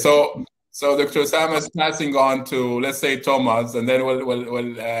 Okay, so Dr. Osama is passing on to, let's say, Thomas, and then we'll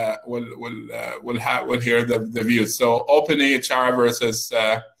hear the views. So openEHR versus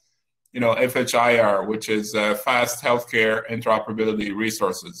FHIR, which is fast healthcare interoperability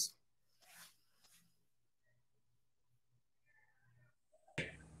resources.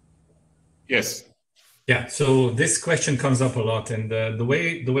 Yes. Yeah, so this question comes up a lot, and the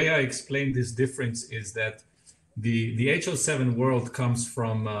way I explain this difference is that the HL7 world comes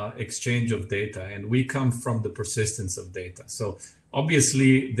from exchange of data, and we come from the persistence of data. So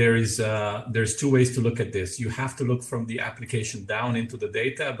obviously there's two ways to look at this. You have to look from the application down into the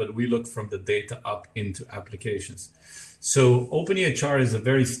data, but we look from the data up into applications. So openEHR is a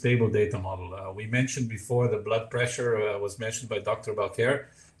very stable data model. We mentioned before the blood pressure was mentioned by Dr. Balker.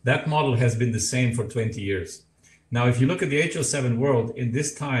 That model has been the same for 20 years. Now, if you look at the HL7 world, in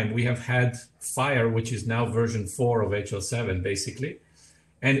this time, we have had FHIR, which is now version 4 of HL7, basically.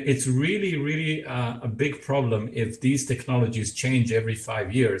 And it's really, really a big problem if these technologies change every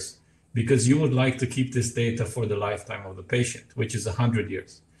 5 years, because you would like to keep this data for the lifetime of the patient, which is 100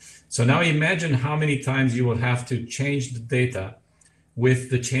 years. So now imagine how many times you will have to change the data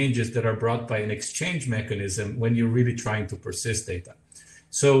with the changes that are brought by an exchange mechanism when you're really trying to persist data.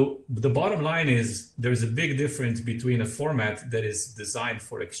 So the bottom line is there's a big difference between a format that is designed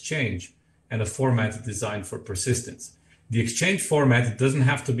for exchange and a format designed for persistence. The exchange format doesn't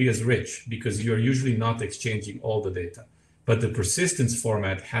have to be as rich because you're usually not exchanging all the data. But the persistence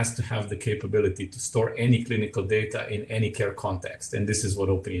format has to have the capability to store any clinical data in any care context. And this is what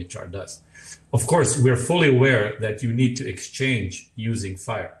openEHR does. Of course, we're fully aware that you need to exchange using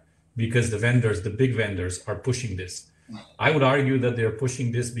FHIR because the vendors, the big vendors, are pushing this. I would argue that they're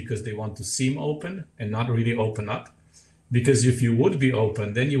pushing this because they want to seem open and not really open up. Because if you would be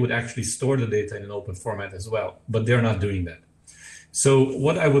open, then you would actually store the data in an open format as well. But they're not doing that. So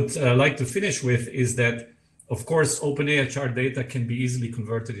what I would like to finish with is that, of course, openEHR data can be easily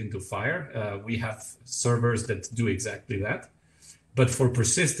converted into FHIR. We have servers that do exactly that. But for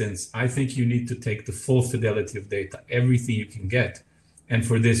persistence, I think you need to take the full fidelity of data, everything you can get. And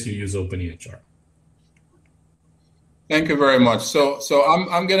for this, you use openEHR. Thank you very much. So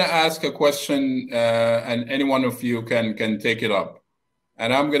I'm going to ask a question, and any one of you can take it up.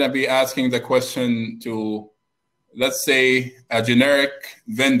 And I'm going to be asking the question to, let's say, a generic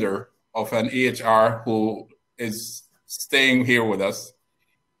vendor of an EHR who is staying here with us.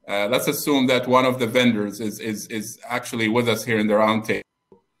 Let's assume that one of the vendors is actually with us here in the roundtable.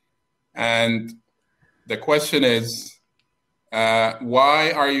 And the question is,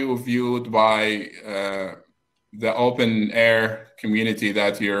 why are you viewed by the openEHR community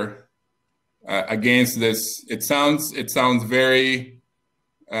that you're against this? It sounds very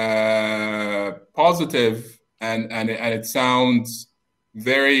positive, and it sounds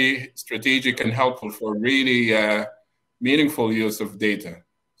very strategic and helpful for really meaningful use of data.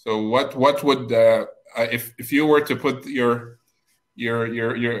 So what would if you were to put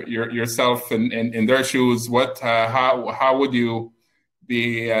yourself in their shoes, how would you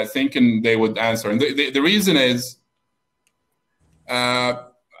be thinking they would answer? And the reason is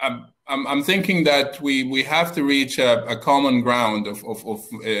I'm I'm thinking that we have to reach a common ground of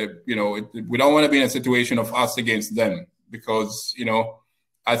you know, we don't want to be in a situation of us against them, because, you know,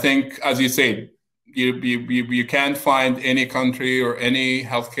 I think, as you said, you can't find any country or any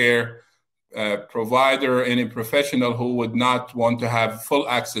healthcare provider, any professional who would not want to have full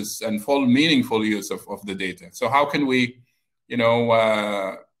access and full meaningful use of the data. So how can we, you know,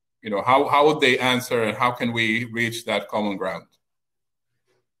 how would they answer, and how can we reach that common ground?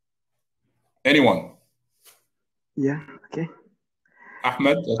 Anyone? Yeah, okay.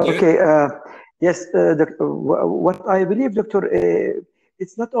 Ahmed? Okay, yes, what I believe, Doctor,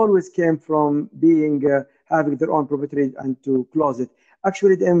 it's not always came from being having their own proprietary and to close it.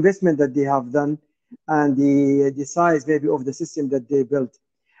 Actually, the investment that they have done and the size maybe of the system that they built.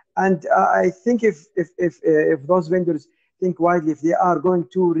 And I think if those vendors think widely, if they are going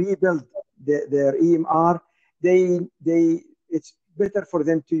to rebuild their EMR, it's better for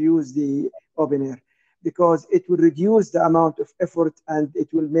them to use the openEHR, because it will reduce the amount of effort and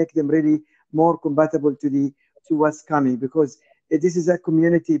it will make them really more compatible to what's coming, because this is a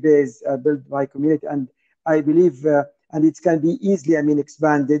community-based built by community, and I believe and it can be easily, I mean,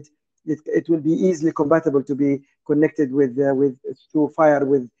 expanded. It will be easily compatible to be connected with through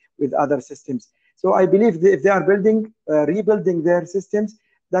FHIR with other systems. So I believe if they are rebuilding their systems,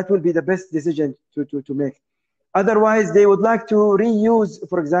 that will be the best decision to make. Otherwise, they would like to reuse,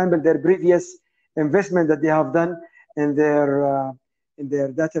 for example, their previous investment that they have done in their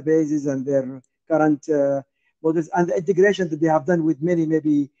databases and their current models, and the integration that they have done with many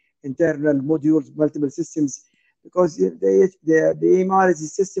maybe internal modules, multiple systems, because the AHIMA is a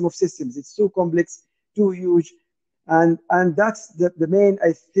system of systems. It's too complex, too huge, and that's the main,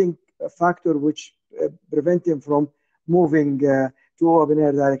 I think, factor which prevent them from moving to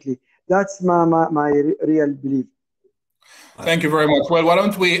openEHR directly. That's my real belief. Thank you very much. Well, why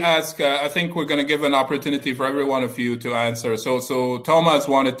don't we ask, I think we're going to give an opportunity for every one of you to answer. So Thomas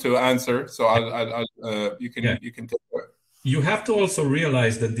wanted to answer, so you can take it. You have to also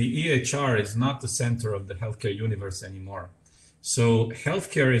realize that the EHR is not the center of the healthcare universe anymore. So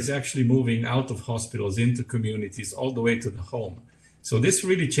healthcare is actually moving out of hospitals into communities all the way to the home. So this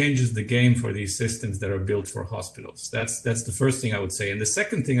really changes the game for these systems that are built for hospitals. That's the first thing I would say. And the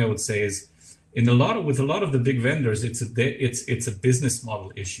second thing I would say is, with a lot of the big vendors, it's a business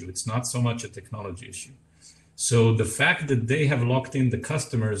model issue. It's not so much a technology issue. So the fact that they have locked in the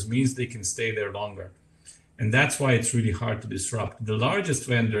customers means they can stay there longer. And that's why it's really hard to disrupt. The largest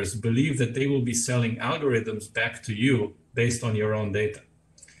vendors believe that they will be selling algorithms back to you based on your own data.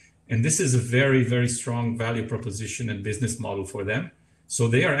 And this is a very, very strong value proposition and business model for them. So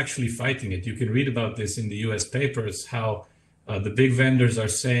they are actually fighting it. You can read about this in the US papers, how the big vendors are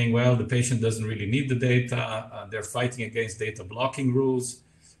saying, well, the patient doesn't really need the data. They're fighting against data blocking rules.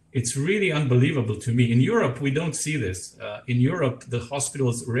 It's really unbelievable to me. In Europe, we don't see this. In Europe, the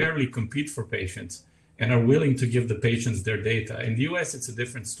hospitals rarely compete for patients and are willing to give the patients their data. In the US, it's a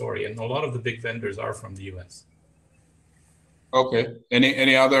different story. And a lot of the big vendors are from the US. Okay.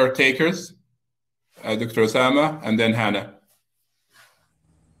 Any other takers? Dr. Osama, and then Hannah.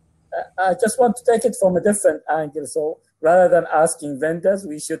 I just want to take it from a different angle. So rather than asking vendors,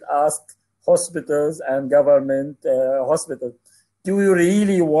 we should ask hospitals and government hospitals. Do you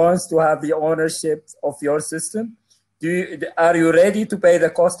really want to have the ownership of your system? Are you ready to pay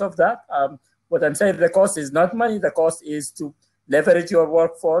the cost of that? What I'm saying, the cost is not money. The cost is to leverage your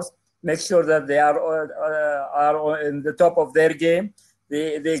workforce, make sure that they are in the top of their game.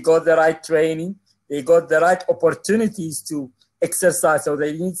 They got the right training. They got the right opportunities to exercise. So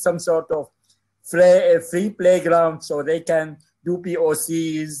they need some sort of free playground so they can do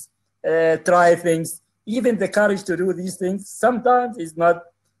POCs, try things. Even the courage to do these things sometimes is not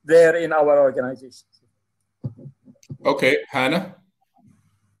there in our organization. Okay, Hannah.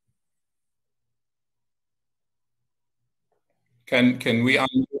 Can we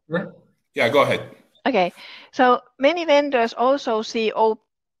unmute her? Yeah, go ahead. Okay, so many vendors also see open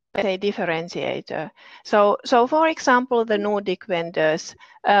as a differentiator. So for example, the Nordic vendors,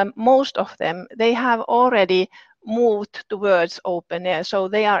 most of them, they have already moved towards openEHR. So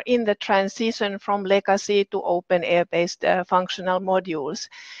they are in the transition from legacy to openEHR-based functional modules.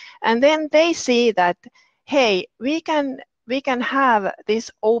 And then they see that, hey, we can have this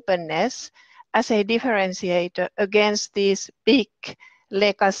openness as a differentiator against these big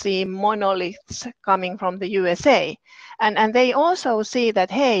legacy monoliths coming from the USA. And they also see that,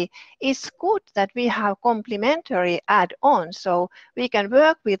 hey, it's good that we have complementary add-ons. So we can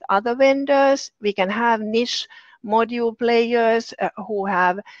work with other vendors, we can have niche module players who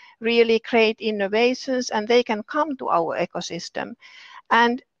have really great innovations, and they can come to our ecosystem.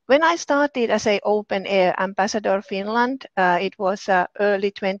 And when I started as a openEHR ambassador Finland, it was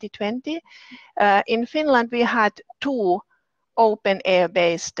early 2020. In Finland, we had 2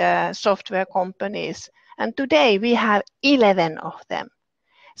 openEHR-based software companies, and today we have 11 of them.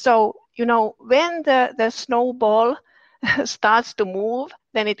 So, you know, when the snowball starts to move,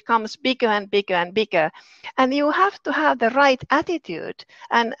 then it comes bigger and bigger and bigger. And you have to have the right attitude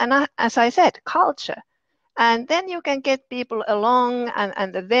and as I said, culture. And then you can get people along,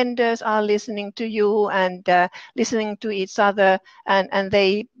 and the vendors are listening to you and listening to each other, and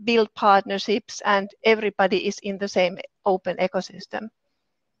they build partnerships, and everybody is in the same open ecosystem.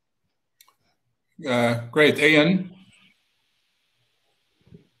 Great. Ian,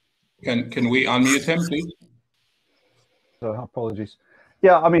 can we unmute him, please? Apologies.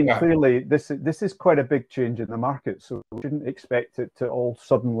 Yeah, I mean, clearly this is quite a big change in the market, so we shouldn't expect it to all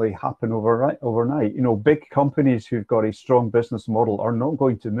suddenly happen overnight. You know, big companies who've got a strong business model are not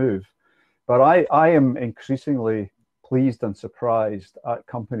going to move. But I am increasingly pleased and surprised at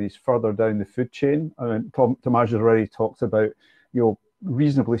companies further down the food chain. I mean, Tomasz has already talked about, you know,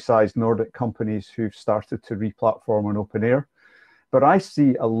 reasonably sized Nordic companies who've started to re-platform on openEHR. But I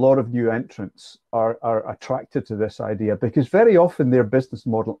see a lot of new entrants are attracted to this idea, because very often their business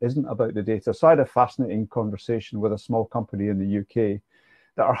model isn't about the data. So I had a fascinating conversation with a small company in the UK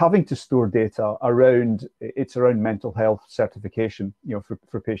that are having to store data around mental health certification, you know,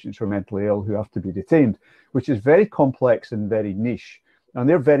 for patients who are mentally ill who have to be detained, which is very complex and very niche. And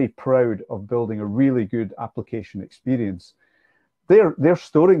they're very proud of building a really good application experience. They're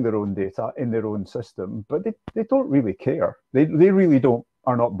storing their own data in their own system, but they don't really care. They really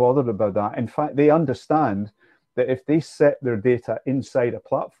are not bothered about that. In fact, they understand that if they set their data inside a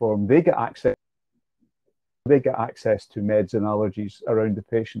platform, they get access to meds and allergies around the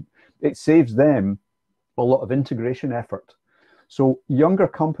patient. It saves them a lot of integration effort. So younger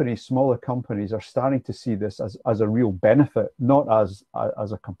companies, smaller companies are starting to see this as a real benefit, not as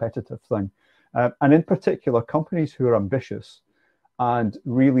a competitive thing. And in particular, companies who are ambitious and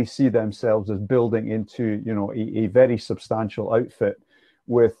really see themselves as building into, you know, a very substantial outfit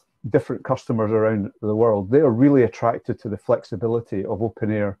with different customers around the world. They are really attracted to the flexibility of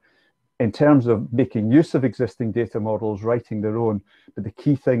openEHR in terms of making use of existing data models, writing their own. But the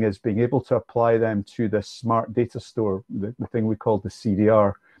key thing is being able to apply them to the smart data store, the thing we call the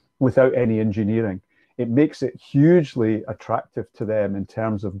CDR, without any engineering. It makes it hugely attractive to them in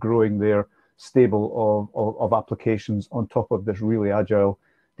terms of growing their stable of applications on top of this really agile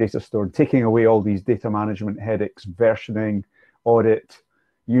data store, taking away all these data management headaches, versioning, audit,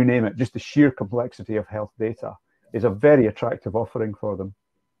 you name it. Just the sheer complexity of health data is a very attractive offering for them.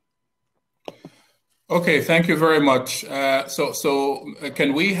 Okay, thank you very much. So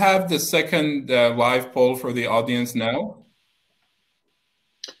can we have the second live poll for the audience now?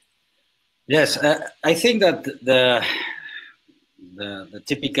 Yes, I think that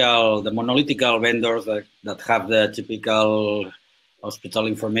the monolithical vendors that have the typical hospital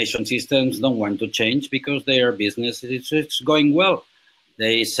information systems don't want to change because their business is going well.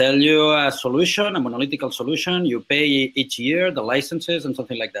 They sell you a solution, a monolithical solution, you pay each year the licenses and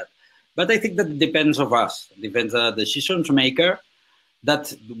something like that. But I think that depends on us, depends on the decision maker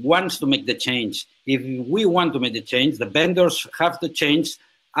that wants to make the change. If we want to make the change, the vendors have to change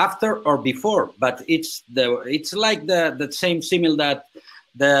after or before, but it's like the same simile that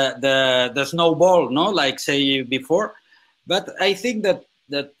the snowball, no, like say before. But I think that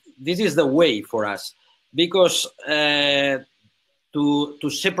this is the way for us, because to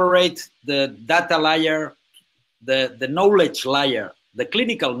separate the data layer, the knowledge layer, the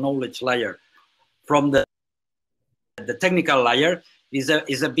clinical knowledge layer from the technical layer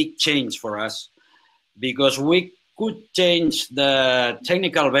is a big change for us, because we could change the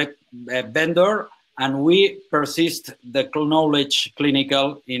technical vendor and we persist the knowledge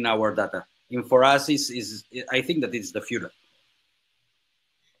clinical in our data. And for us, I think that it's the future.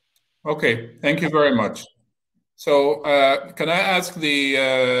 Okay, thank you very much. So can I ask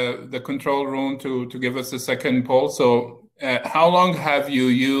the control room to give us a second poll? So how long have you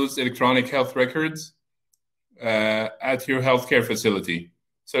used electronic health records at your healthcare facility?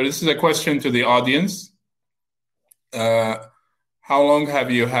 So this is a question to the audience. How long have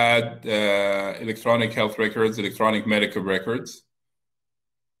you had electronic health records, electronic medical records?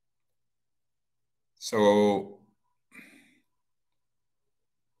 So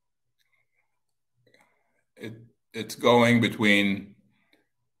it's going between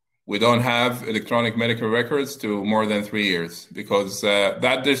we don't have electronic medical records to more than 3 years, because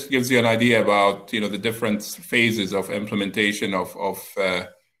that just gives you an idea about the different phases of implementation of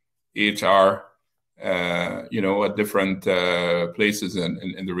EHR at different places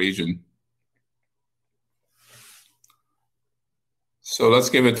in the region. So let's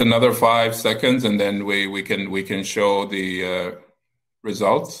give it another 5 seconds, and then we can show the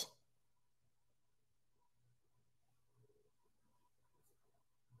results.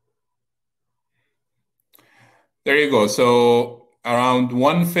 There you go. So around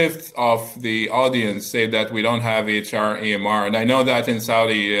 1/5 of the audience say that we don't have AHR AMR, and I know that in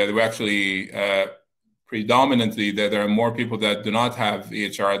Saudi we actually predominantly there are more people that do not have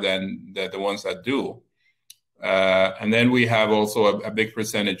EHR than the ones that do. And then we have also a big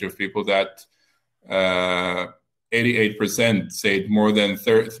percentage of people that 88% say more than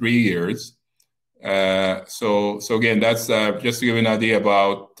 3 years. So again, that's just to give you an idea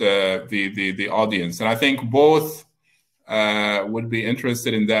about the audience. And I think both would be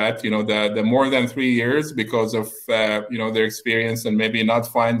interested in that, the more than 3 years because of, their experience and maybe not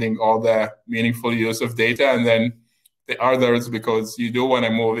finding all the meaningful use of data. And then the others, because you do want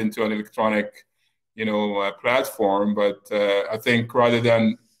to move into an electronic, platform. But I think rather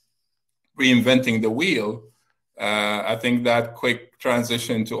than reinventing the wheel, I think that quick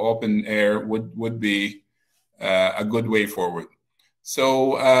transition to openEHR would be a good way forward. So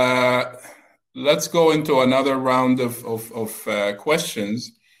let's go into another round of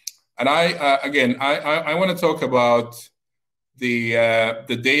questions. And I want to talk about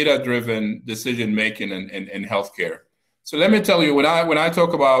the data-driven decision-making in healthcare. So let me tell you, when I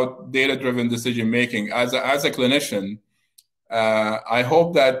talk about data-driven decision-making, as a clinician, I hope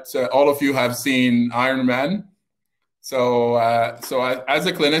that all of you have seen Iron Man. So as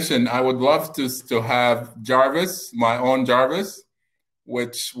a clinician, I would love to have Jarvis, my own Jarvis,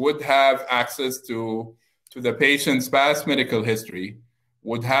 which would have access to the patient's past medical history,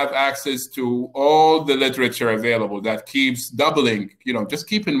 would have access to all the literature available that keeps doubling. Just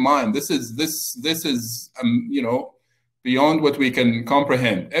keep in mind, this is beyond what we can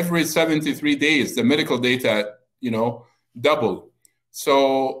comprehend. Every 73 days, the medical data, double.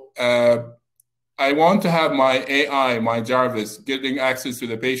 So I want to have my AI, my Jarvis, getting access to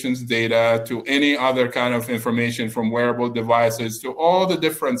the patient's data, to any other kind of information from wearable devices, to all the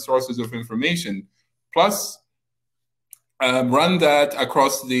different sources of information, plus run that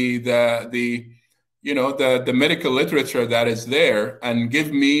across the medical literature that is there, and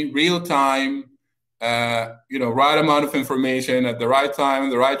give me real-time, right amount of information at the right time, in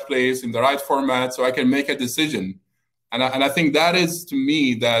the right place, in the right format, so I can make a decision. And I think that is, to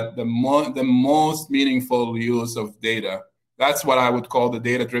me, that the most meaningful use of data. That's what I would call the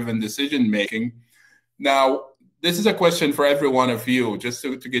data-driven decision-making. Now, this is a question for every one of you, just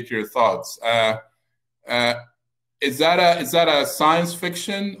to get your thoughts. Is that a science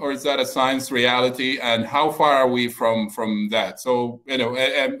fiction, or is that a science reality? And how far are we from that? So, I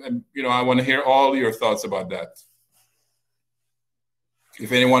want to hear all your thoughts about that.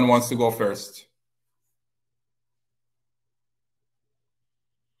 If anyone wants to go first.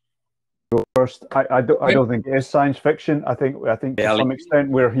 First, I don't think it is science fiction. I think to some extent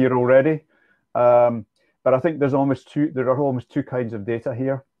we're here already, but I think there are almost two kinds of data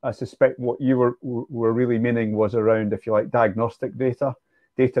here. I suspect what you were really meaning was around, if you like, diagnostic data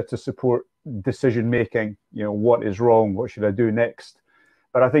to support decision making. What is wrong? What should I do next?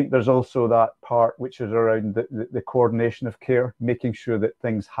 But I think there's also that part which is around the coordination of care, making sure that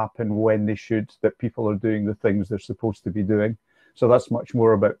things happen when they should, that people are doing the things they're supposed to be doing. So that's much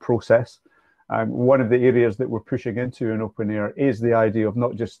more about process. One of the areas that we're pushing into in openEHR is the idea of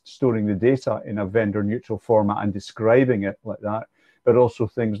not just storing the data in a vendor-neutral format and describing it like that, but also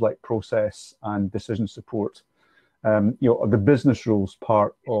things like process and decision support. The business rules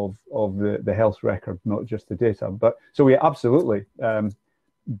part of the health record, not just the data. But so we absolutely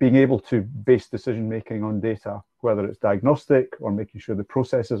being able to base decision making on data, whether it's diagnostic or making sure the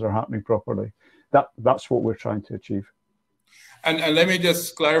processes are happening properly. That's what we're trying to achieve. And let me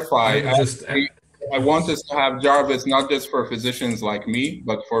just clarify. I want us to have Jarvis not just for physicians like me,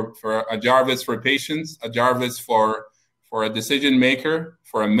 but for a Jarvis for patients, a Jarvis for a decision maker,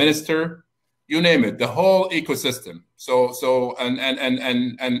 for a minister, you name it, the whole ecosystem. So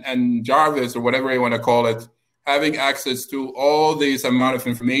and Jarvis, or whatever you want to call it, having access to all this amount of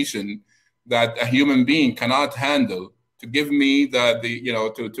information that a human being cannot handle, to give me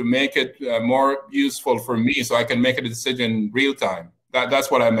to make it more useful for me, so I can make a decision real time. That's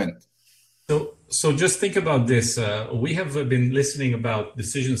what I meant. So just think about this. We have been listening about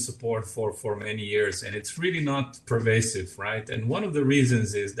decision support for many years, and it's really not pervasive, right? And one of the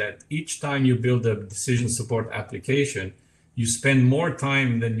reasons is that each time you build a decision support application, you spend more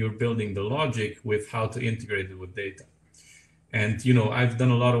time than you're building the logic with how to integrate it with data. And, you know, I've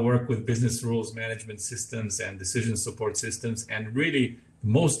done a lot of work with business rules management systems and decision support systems. And really, the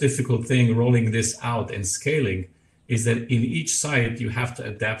most difficult thing rolling this out and scaling is that in each site, you have to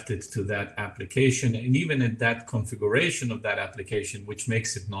adapt it to that application and even in that configuration of that application, which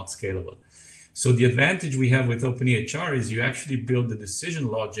makes it not scalable. So the advantage we have with openEHR is you actually build the decision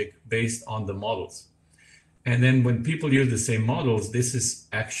logic based on the models. And then when people use the same models, this is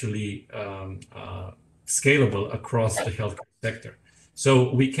actually scalable across the healthcare sector.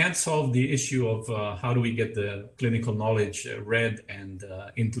 So we can't solve the issue of how do we get the clinical knowledge read and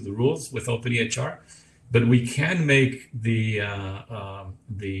into the rules with openEHR, but we can make the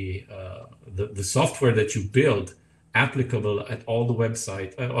software that you build applicable at all the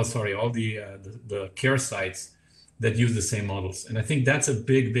website, all the care sites that use the same models. And I think that's a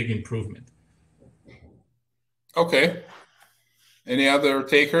big, big improvement. Okay. Any other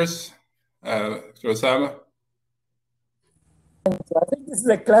takers? Osama? I think this is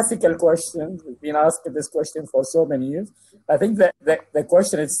a classical question. We've been asked this question for so many years. I think that the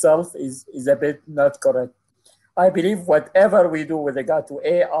question itself is a bit not correct. I believe whatever we do with regard to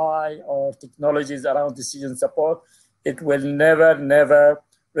AI or technologies around decision support, it will never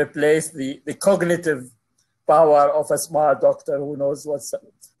replace the cognitive power of a smart doctor who knows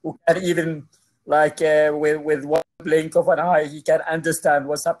who can even, like with one blink of an eye, he can understand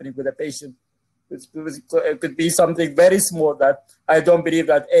what's happening with a patient. It could be something very small that I don't believe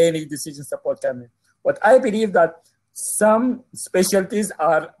that any decision support can do. But I believe that some specialties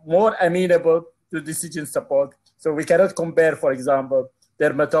are more amenable to decision support. So we cannot compare, for example,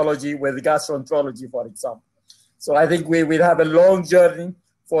 dermatology with gastroenterology, for example. So I think we will have a long journey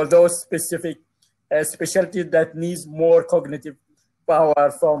for those specific specialties that needs more cognitive power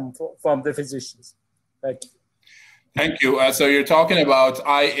from the physicians. Thank you. Thank you. So you're talking about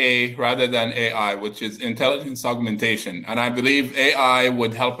IA rather than AI, which is intelligence augmentation. And I believe AI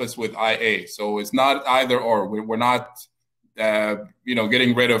would help us with IA. So it's not either or. We're not,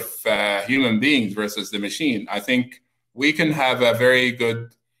 getting rid of human beings versus the machine. I think we can have a very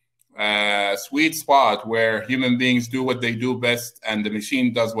good sweet spot where human beings do what they do best and the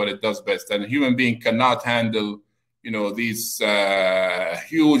machine does what it does best. And a human being cannot handle, these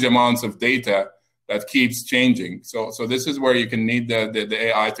huge amounts of data that keeps changing. So this is where you can need the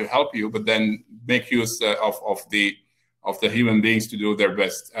AI to help you, but then make use of the human beings to do their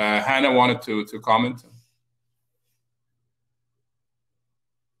best. Hannah wanted to comment.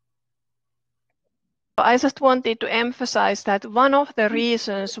 I just wanted to emphasize that one of the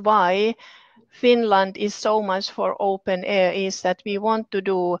reasons why Finland is so much for openEHR is that we want to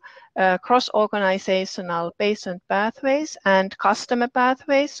do cross-organizational patient pathways and customer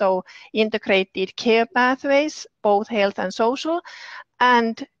pathways, so integrated care pathways, both health and social,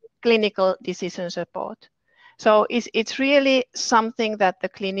 and clinical decision support. So it's really something that the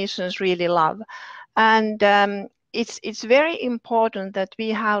clinicians really love. And it's very important that we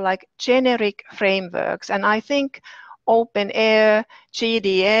have like generic frameworks. And I think openEHR,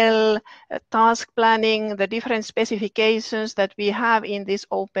 GDL, task planning, the different specifications that we have in this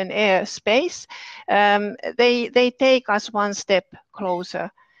openEHR space, they take us one step closer.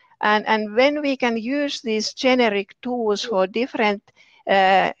 And when we can use these generic tools for different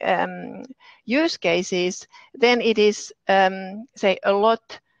use cases, then it is, say, a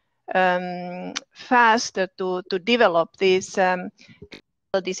lot faster to develop these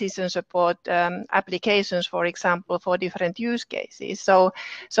decision support applications, for example, for different use cases. So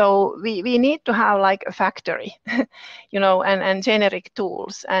we need to have like a factory, and generic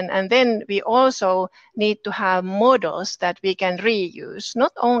tools. And then we also need to have models that we can reuse,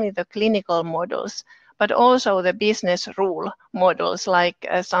 not only the clinical models, but also the business rule models, like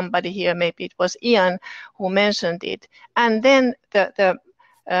somebody here, maybe it was Ian who mentioned it. And then the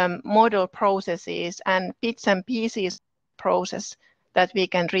model processes and bits and pieces process that we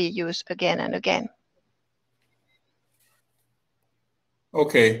can reuse again and again.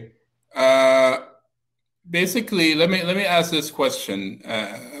 Okay. Basically, let me ask this question.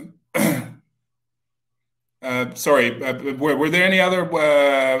 Sorry, were there any other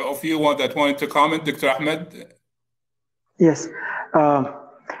of you that wanted to comment, Dr. Ahmed? Yes.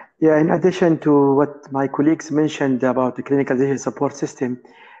 Yeah, in addition to what my colleagues mentioned about the clinical decision support system,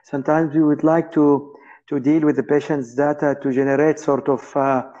 sometimes we would like to deal with the patient's data to generate sort of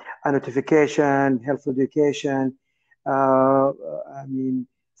a notification, health education.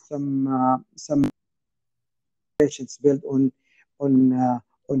 Some patients build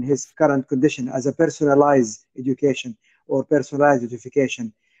on his current condition as a personalized education or personalized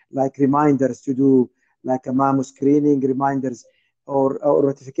notification, like reminders to do like a mammo screening, reminders or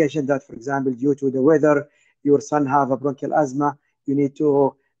notification that, for example, due to the weather, your son have a bronchial asthma, you need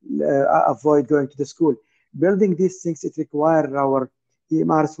to avoid going to the school. Building these things, it requires our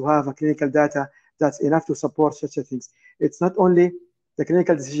EMRs to have a clinical data that's enough to support such a things. It's not only the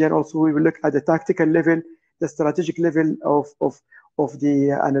clinical decision, also we will look at the tactical level, the strategic level of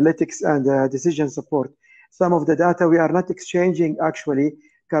the analytics and decision support. Some of the data we are not exchanging actually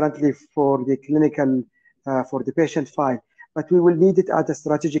currently for the clinical, for the patient file, but we will need it at a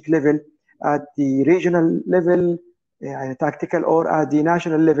strategic level, at the regional level, tactical, or at the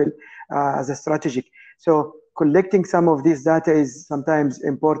national level as a strategic. So collecting some of this data is sometimes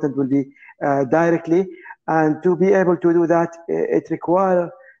important, will be directly, and to be able to do that, it requires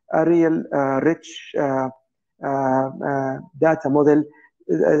a real rich data model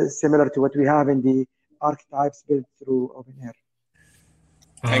similar to what we have in the archetypes built through openEHR.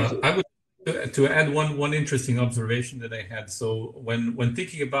 I would to add one interesting observation that I had. So when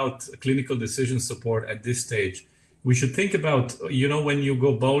thinking about clinical decision support at this stage, we should think about, you know, when you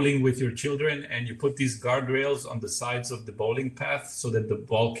go bowling with your children and you put these guardrails on the sides of the bowling path so that the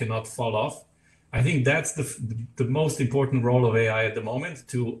ball cannot fall off. I think that's the most important role of AI at the moment,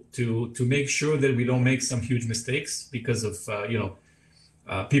 to make sure that we don't make some huge mistakes because of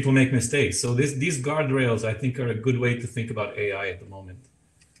people make mistakes. So these guardrails, I think, are a good way to think about AI at the moment.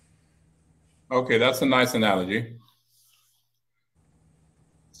 Okay, that's a nice analogy.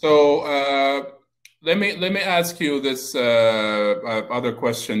 So let me ask you this other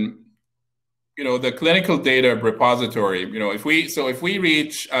question. You know, the clinical data repository. You know, if we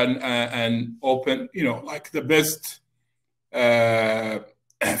reach an open, you know, like the best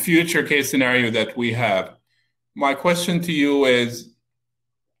future case scenario that we have, my question to you is,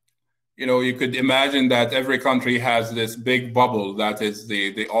 you know, you could imagine that every country has this big bubble that is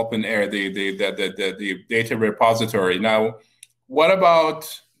the openEHR, the data repository. Now, what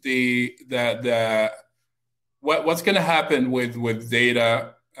about what's going to happen with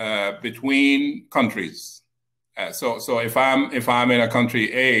data between countries? So if I'm in a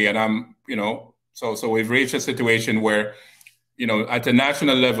country A and I'm, you know, so we've reached a situation where, you know, at the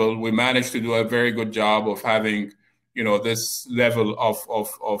national level, we managed to do a very good job of having, you know, this level of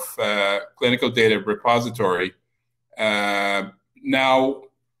clinical data repository. Now,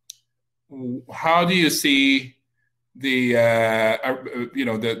 how do you see the you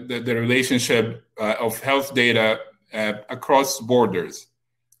know, the relationship of health data across borders?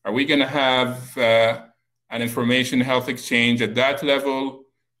 Are we going to have an information health exchange at that level?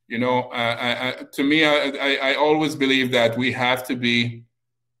 You know, to me, I always believe that we have to be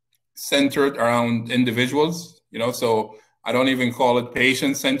centered around individuals. You know, so I don't even call it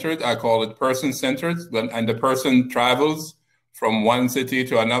patient-centered, I call it person-centered, and the person travels from one city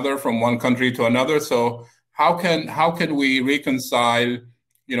to another, from one country to another. So how can we reconcile,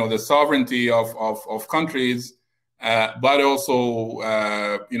 you know, the sovereignty of countries, but also,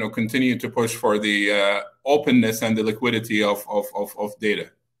 you know, continue to push for the openness and the liquidity of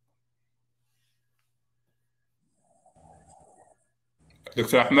data?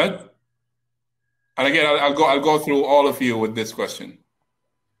 Dr. Ahmed? And again, I'll go through all of you with this question.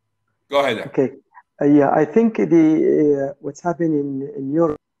 Go ahead. Okay. Yeah, I think what's happening in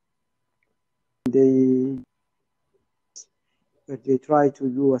Europe, they try to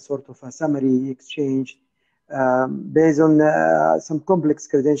do a sort of a summary exchange based on some complex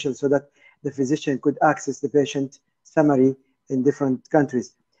credentials, so that the physician could access the patient summary in different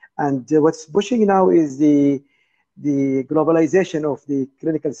countries. And what's pushing now is the globalization of the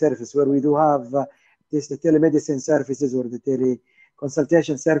clinical service, where we do have the telemedicine services or the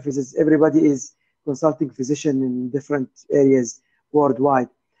teleconsultation services. Everybody is consulting physician in different areas worldwide.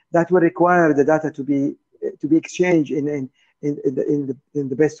 That will require the data to be exchanged in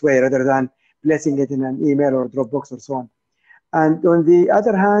the best way, rather than placing it in an email or Dropbox or so on. And on the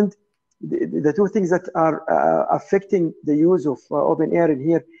other hand, the two things that are affecting the use of openEHR in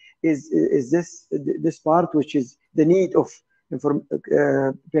here is this part, which is the need of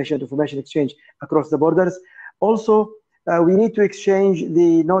patient information exchange across the borders. Also, we need to exchange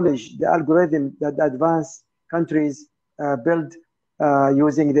the knowledge, the algorithm that advanced countries build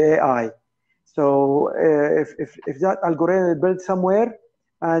using the AI. So if that algorithm is built somewhere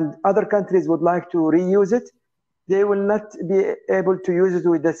and other countries would like to reuse it, they will not be able to use it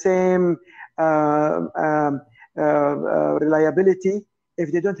with the same reliability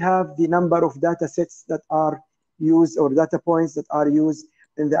if they don't have the number of data sets that are used, or data points that are used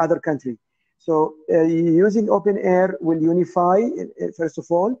in the other country. So using openEHR will unify, first of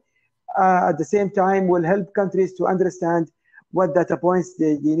all. At the same time, will help countries to understand what data points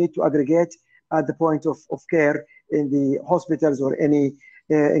they need to aggregate at the point of care in the hospitals or any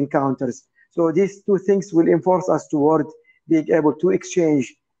encounters. So these two things will enforce us toward being able to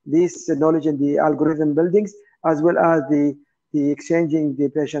exchange this knowledge in the algorithm buildings, as well as the exchanging the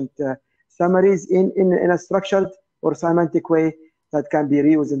patient summaries in a structured or semantic way that can be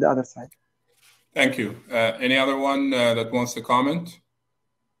reused in the other side. Thank you. Any other one that wants to comment?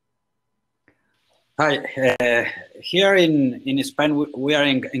 Hi, here in Spain, we are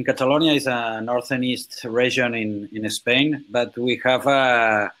in Catalonia, is a northern east region in Spain, but we have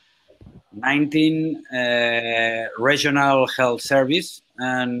 19 regional health service,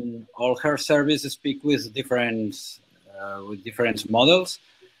 and all health services speak with different models,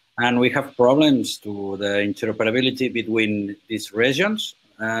 and we have problems to the interoperability between these regions.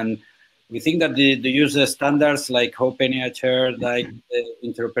 And we think that the use of standards like openEHR, like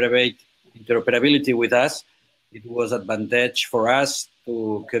interoperability with us, it was advantage for us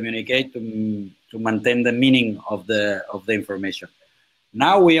to communicate, to maintain the meaning of the information.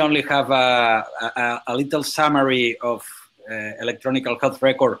 Now we only have a little summary of electronic health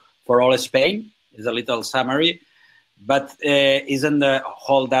record for all Spain. It's a little summary, but isn't the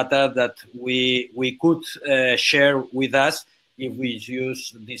whole data that we could share with us if we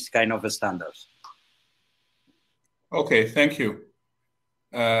use this kind of standards. Okay, thank you.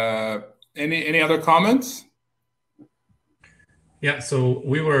 Any other comments? Yeah, so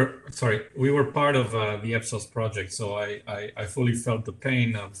we were part of the EPSOS project, so I fully felt the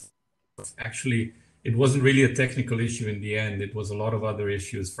pain of actually, it wasn't really a technical issue in the end. It was a lot of other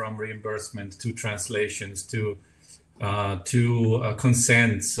issues, from reimbursement to translations to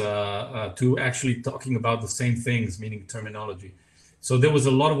consents, to actually talking about the same things, meaning terminology. So there was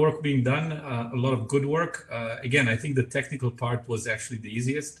a lot of work being done, a lot of good work. Again, I think the technical part was actually the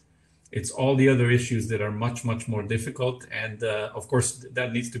easiest. It's all the other issues that are much, much more difficult. And of course,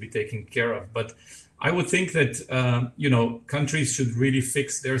 that needs to be taken care of. But I would think that, countries should really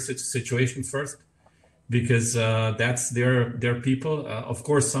fix their situation first, because that's their people. Of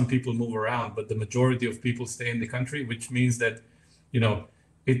course, some people move around, but the majority of people stay in the country, which means that,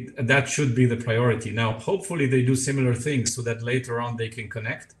 that should be the priority. Now, hopefully they do similar things so that later on they can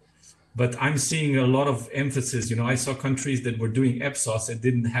connect. But I'm seeing a lot of emphasis. I saw countries that were doing EPSOS and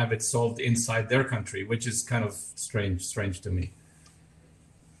didn't have it solved inside their country, which is kind of strange to me.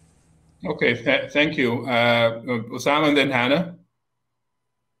 Okay, thank you. Osama and then Hannah.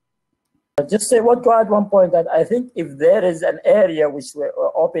 Just want to add one point, that I think if there is an area which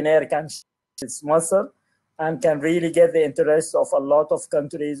openEHR can show its muscle and can really get the interest of a lot of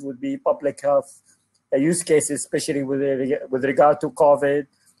countries, would be public health use cases, especially with regard to COVID,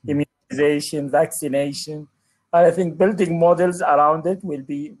 immunization, vaccination. And I think building models around it will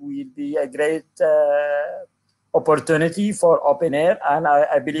be a great opportunity for openEHR. And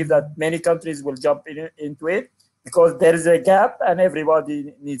I believe that many countries will jump into it, because there is a gap and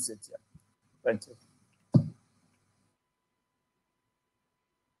everybody needs it. Yeah. Thank you.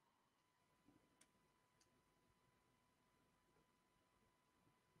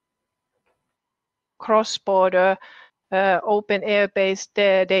 Cross-border openEHR-based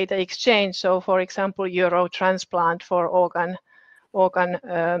data exchange. So, for example, Eurotransplant for organ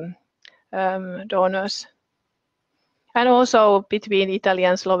donors, and also between Italy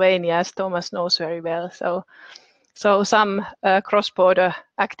and Slovenia, as Thomas knows very well. So some cross-border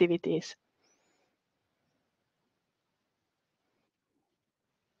activities.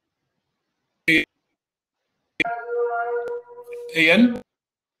 Ian?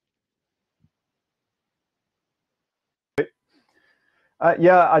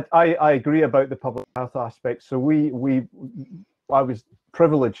 Yeah, I agree about the public health aspect. So I was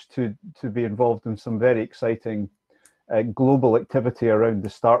privileged to be involved in some very exciting global activity around the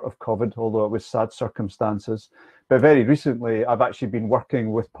start of COVID, although it was sad circumstances. But very recently, I've actually been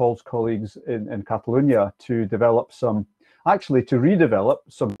working with Paul's colleagues in Catalonia to redevelop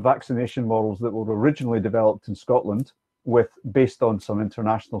some vaccination models that were originally developed in Scotland, based on some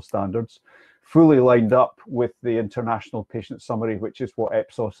international standards, fully lined up with the international patient summary, which is what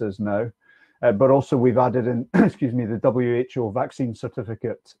EPSOS is now. But also we've added in, the WHO vaccine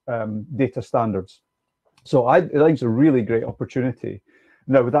certificate data standards. So I think it's a really great opportunity.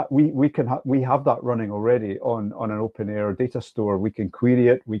 Now that we have that running already on an openEHR data store. We can query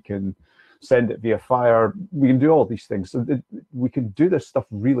it, we can send it via FHIR, we can do all these things. So we can do this stuff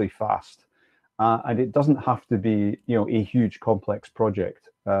really fast, and it doesn't have to be a huge complex project.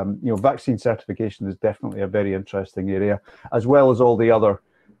 Vaccine certification is definitely a very interesting area, as well as all the other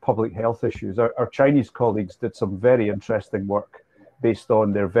public health issues. Our Chinese colleagues did some very interesting work based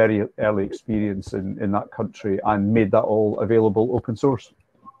on their very early experience in that country, and made that all available open source.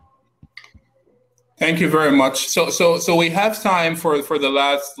 Thank you very much. So we have time for the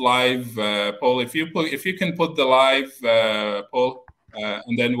last live poll. If you can put the live poll,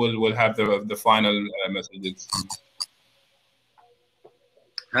 and then we'll have the final messages.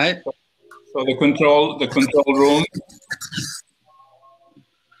 Right. So the control room.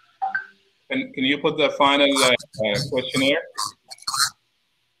 Can you put the final questionnaire?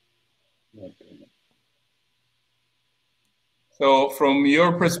 So from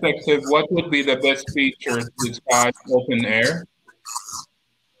your perspective, what would be the best feature to describe openEHR?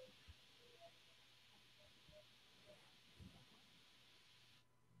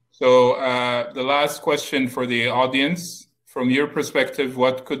 So the last question for the audience, from your perspective,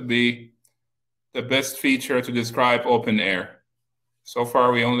 what could be the best feature to describe openEHR? So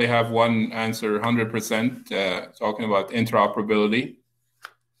far, we only have one answer, 100%, talking about interoperability.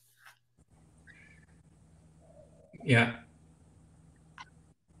 Yeah.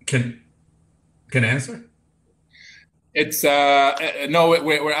 Can I answer? It's no.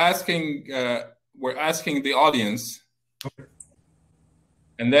 We're asking the audience, okay.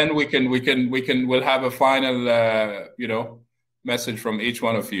 And then we'll have a final message from each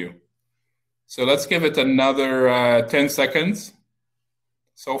one of you. So let's give it another 10 seconds.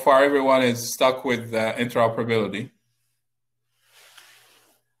 So far, everyone is stuck with interoperability.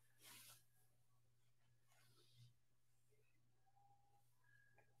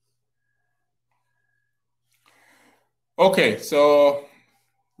 Okay, so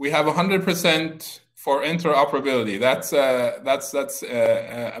we have 100% for interoperability. That's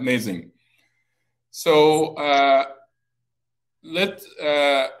amazing. So let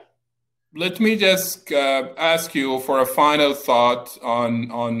me just ask you for a final thought on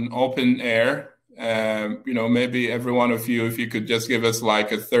openEHR. Maybe every one of you, if you could just give us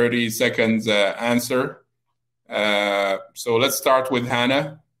like a 30 seconds answer. So let's start with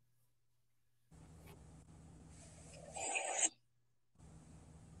Hannah.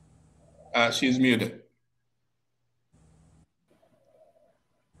 She's muted.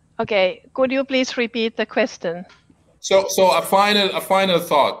 Okay, could you please repeat the question? So a final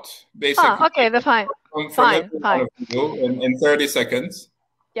thought, basically. Okay, fine. Fine. In 30 seconds.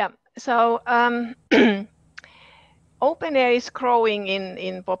 Yeah. So openEHR is growing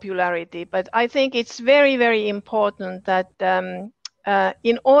in popularity, but I think it's very, very important that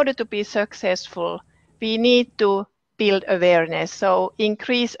in order to be successful, we need to build awareness. So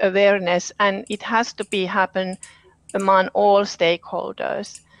increase awareness, and it has to happen among all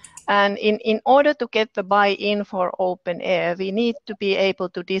stakeholders. And in order to get the buy-in for openEHR, we need to be able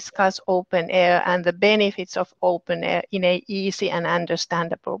to discuss openEHR and the benefits of openEHR in an easy and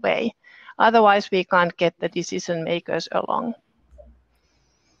understandable way. Otherwise, we can't get the decision makers along.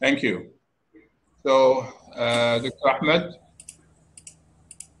 Thank you. So, Dr. Ahmed.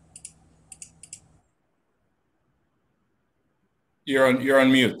 You're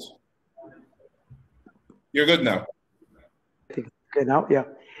on mute. You're good now. Okay, now, yeah.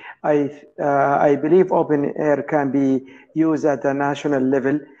 I believe openEHR can be used at a national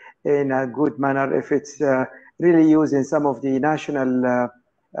level in a good manner if it's really used in some of the national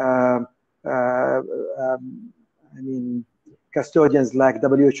custodians like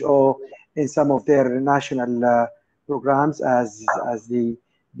WHO in some of their national programs as the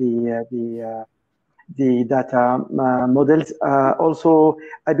data models. Also,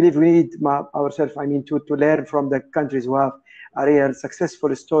 I believe we need ourselves, to learn from the countries who have real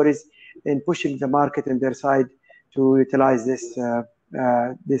successful stories in pushing the market in their side to utilize this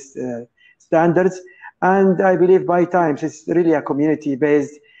standards. And I believe by times it's really a community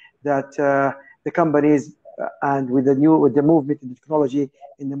based that the companies and with the movement in technology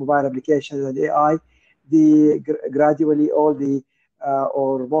in the mobile applications and AI, gradually all the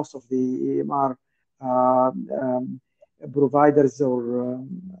or most of the EMR providers or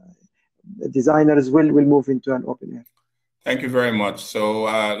designers will move into an openEHR. Thank you very much. So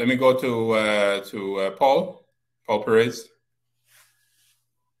let me go to Paul Perez.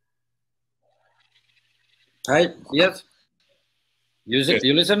 Hi. Yes. Yes.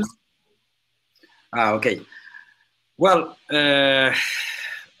 You listen? Okay. Well, I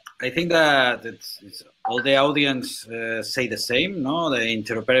think that it's all the audience say the same. No, the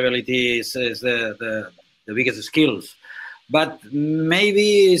interoperability is the biggest skills, but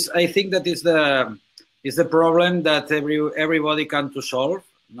maybe I think that is the problem that everybody can to solve,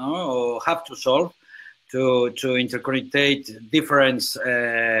 no, or have to solve to interconnect different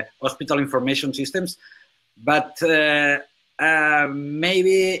hospital information systems, but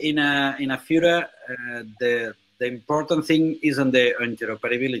maybe in a future the important thing isn't the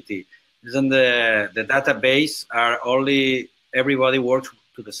interoperability, isn't the database are only everybody works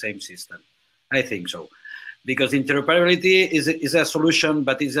to the same system. I think so, because interoperability is a solution,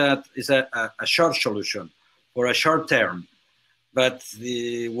 but is a short solution for a short term. But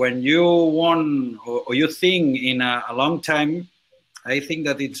when you want or you think in a long time, I think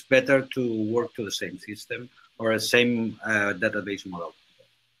that it's better to work to the same system or a same database model.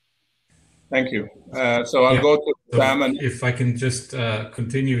 Thank you. So I'll go to Sam. And if I can just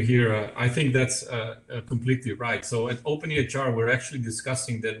continue here, I think that's completely right. So at openEHR, we're actually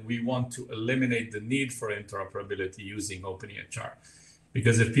discussing that we want to eliminate the need for interoperability using openEHR.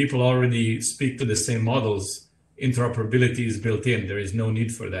 Because if people already speak to the same models, interoperability is built in. There is no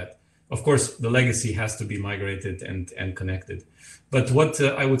need for that. Of course, the legacy has to be migrated and connected. But what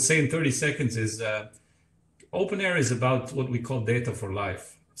I would say in 30 seconds is openEHR is about what we call data for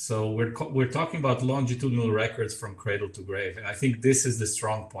life. So we're talking about longitudinal records from cradle to grave. And I think this is the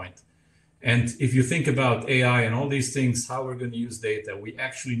strong point. And if you think about AI and all these things, how we're going to use data, we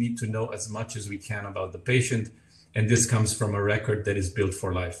actually need to know as much as we can about the patient. And this comes from a record that is built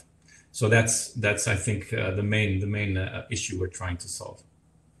for life. So that's I think, the main issue we're trying to solve.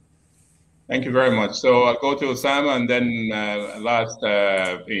 Thank you very much. So I'll go to Osama and then last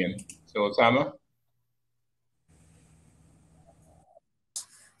Ian. So Osama.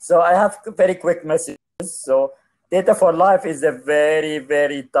 So I have very quick messages. So data for life is a very,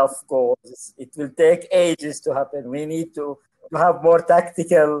 very tough goal. It will take ages to happen. We need to have more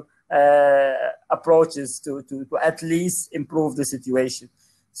tactical approaches to at least improve the situation.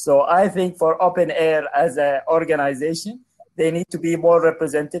 So I think for openEHR as an organization, they need to be more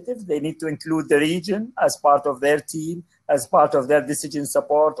representative. They need to include the region as part of their team, as part of their decision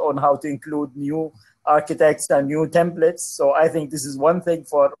support on how to include new architects and new templates. So I think this is one thing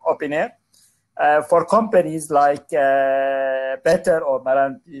for openEHR. For companies like Better or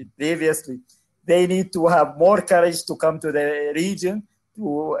Maran previously, they need to have more courage to come to the region,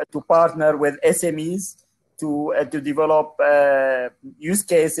 to partner with SMEs, to develop use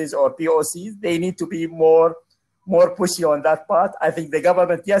cases or POCs. They need to be more pushy on that part. I think the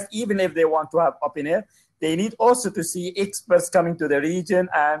government, yes, even if they want to have openEHR, they need also to see experts coming to the region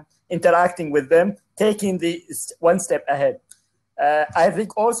and interacting with them, taking the one step ahead. I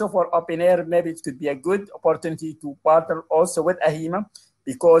think also for openEHR, maybe it could be a good opportunity to partner also with AHIMA,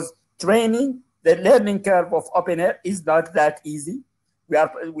 because training, the learning curve of openEHR is not that easy.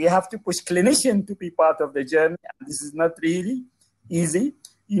 We have to push clinicians to be part of the journey, and this is not really easy.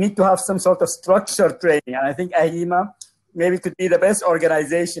 You need to have some sort of structured training, and I think AHIMA maybe could be the best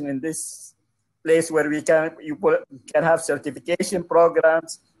organization in this place where you can have certification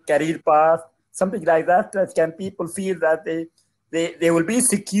programs, career path, something like that, that can people feel that they will be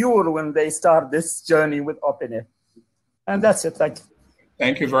secure when they start this journey with openEHR. And that's it. Thank you.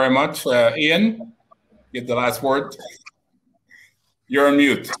 Thank you very much. Ian, get the last word. You're on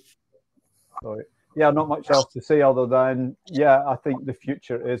mute. Sorry. Yeah, not much else to say other than, yeah, I think the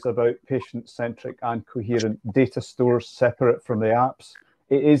future is about patient-centric and coherent data stores separate from the apps.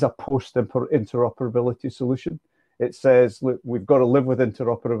 It is a post-interoperability solution. It says, look, we've got to live with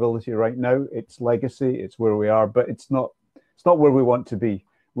interoperability right now. It's legacy, it's where we are, but it's not where we want to be.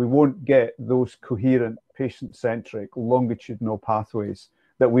 We won't get those coherent, patient-centric, longitudinal pathways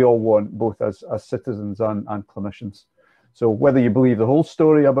that we all want, both as citizens and clinicians. So whether you believe the whole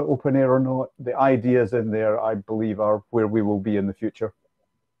story about openEHR or not, the ideas in there, I believe, are where we will be in the future.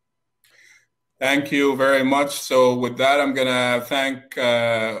 Thank you very much. So with that, I'm going to thank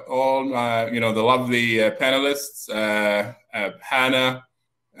all the lovely panelists, Hannah,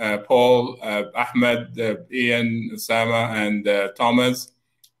 Paul, Ahmed, Ian, Osama, and Thomas.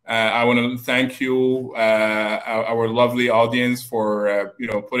 I want to thank you, our lovely audience, for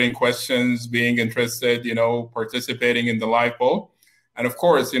putting questions, being interested, participating in the live poll. And of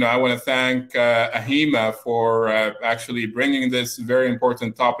course, I want to thank AHIMA for actually bringing this very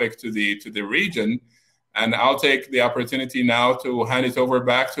important topic to the region. And I'll take the opportunity now to hand it over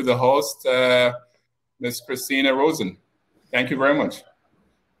back to the host, Ms. Christina Rosen. Thank you very much.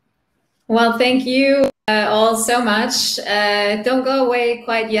 Well, thank you all so much. Don't go away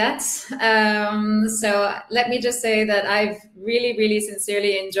quite yet. So let me just say that I've really, really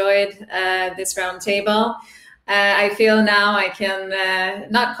sincerely enjoyed this roundtable. I feel now I can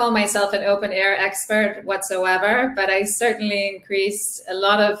not call myself an openEHR expert whatsoever, but I certainly increased a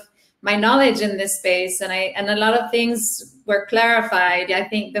lot of my knowledge in this space, and a lot of things were clarified. I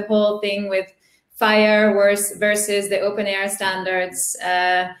think the whole thing with FHIR versus the openEHR standards,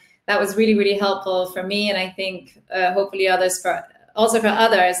 that was really, really helpful for me, and I think hopefully also for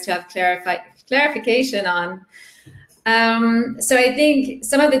others to have clarification on. So I think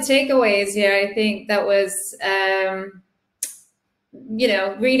some of the takeaways here, I think that was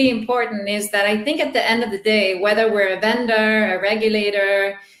really important is that I think at the end of the day, whether we're a vendor, a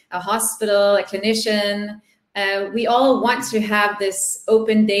regulator, a hospital, a clinician, we all want to have this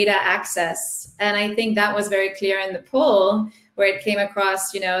open data access. And I think that was very clear in the poll, where it came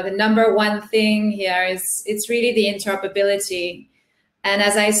across, the #1 thing here is it's really the interoperability. And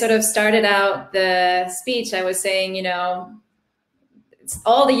as I sort of started out the speech, I was saying, it's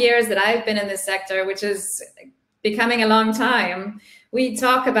all the years that I've been in this sector, which is becoming a long time, we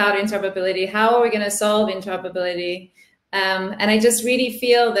talk about interoperability. How are we going to solve interoperability? And I just really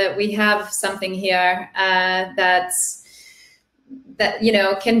feel that we have something here that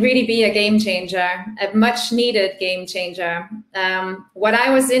can really be a game changer, a much needed game changer. What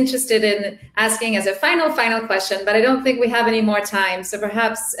I was interested in asking as a final question, but I don't think we have any more time. So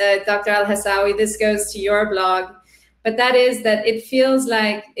perhaps Dr. Al-Hassawi, this goes to your blog, but that is that it feels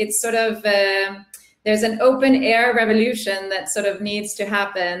like it's sort of, there's an open-air revolution that sort of needs to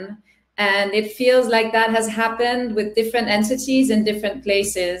happen. And it feels like that has happened with different entities in different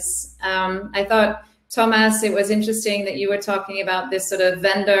places. I thought, Thomas, it was interesting that you were talking about this sort of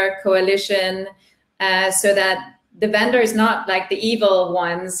vendor coalition, so that the vendor is not like the evil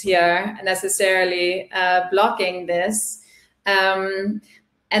ones here necessarily blocking this.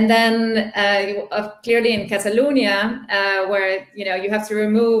 And then clearly in Catalonia, where you have to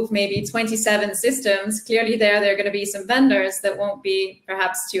remove maybe 27 systems, clearly there are going to be some vendors that won't be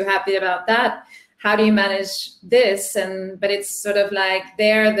perhaps too happy about that. How do you manage this? But it's sort of like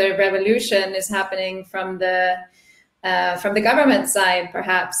there the revolution is happening from the government side,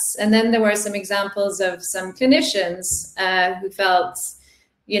 perhaps. And then there were some examples of some clinicians who felt,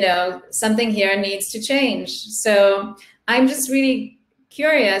 something here needs to change. So I'm just really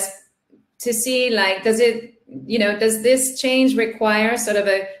curious to see, like, does this change require sort of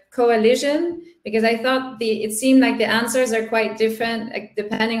a coalition? Because I thought it seemed like the answers are quite different,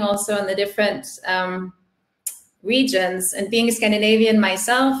 depending also on the different regions. And being a Scandinavian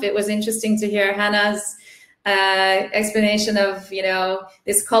myself, it was interesting to hear Hannah's explanation of,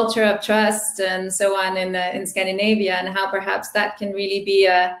 this culture of trust and so on in Scandinavia, and how perhaps that can really be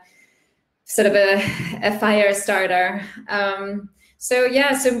a sort of a fire starter. So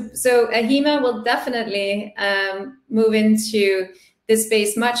AHIMA will definitely move into this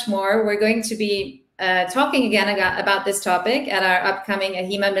space much more. We're going to be talking again about this topic at our upcoming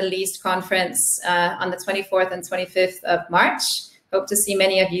AHIMA Middle East conference on the 24th and 25th of March. Hope to see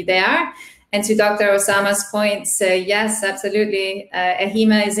many of you there. And to Dr. Osama's points, yes, absolutely.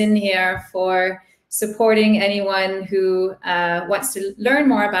 AHIMA is in here for supporting anyone who wants to learn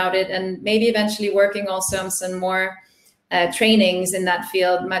more about it, and maybe eventually working also on some more trainings in that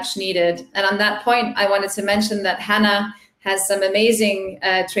field, much needed. And on that point, I wanted to mention that Hannah has some amazing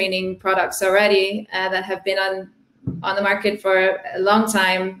training products already that have been on the market for a long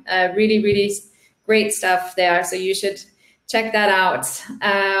time. Really, really great stuff there. So you should check that out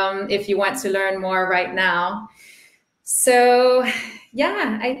if you want to learn more right now. So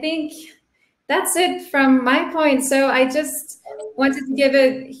yeah, I think that's it from my point. So I just wanted to give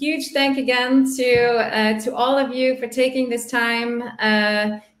a huge thank again to all of you for taking this time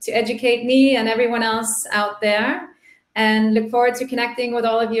to educate me and everyone else out there, and look forward to connecting with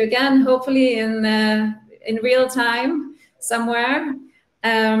all of you again, hopefully in real time somewhere.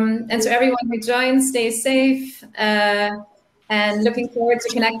 And to everyone who joined, stay safe, and looking forward to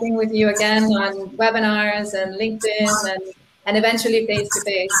connecting with you again on webinars and LinkedIn and eventually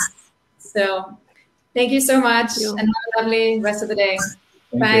face-to-face. So thank you so much, and have a lovely rest of the day.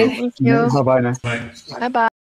 Bye. Thank you. Bye-bye now. Bye. Bye-bye.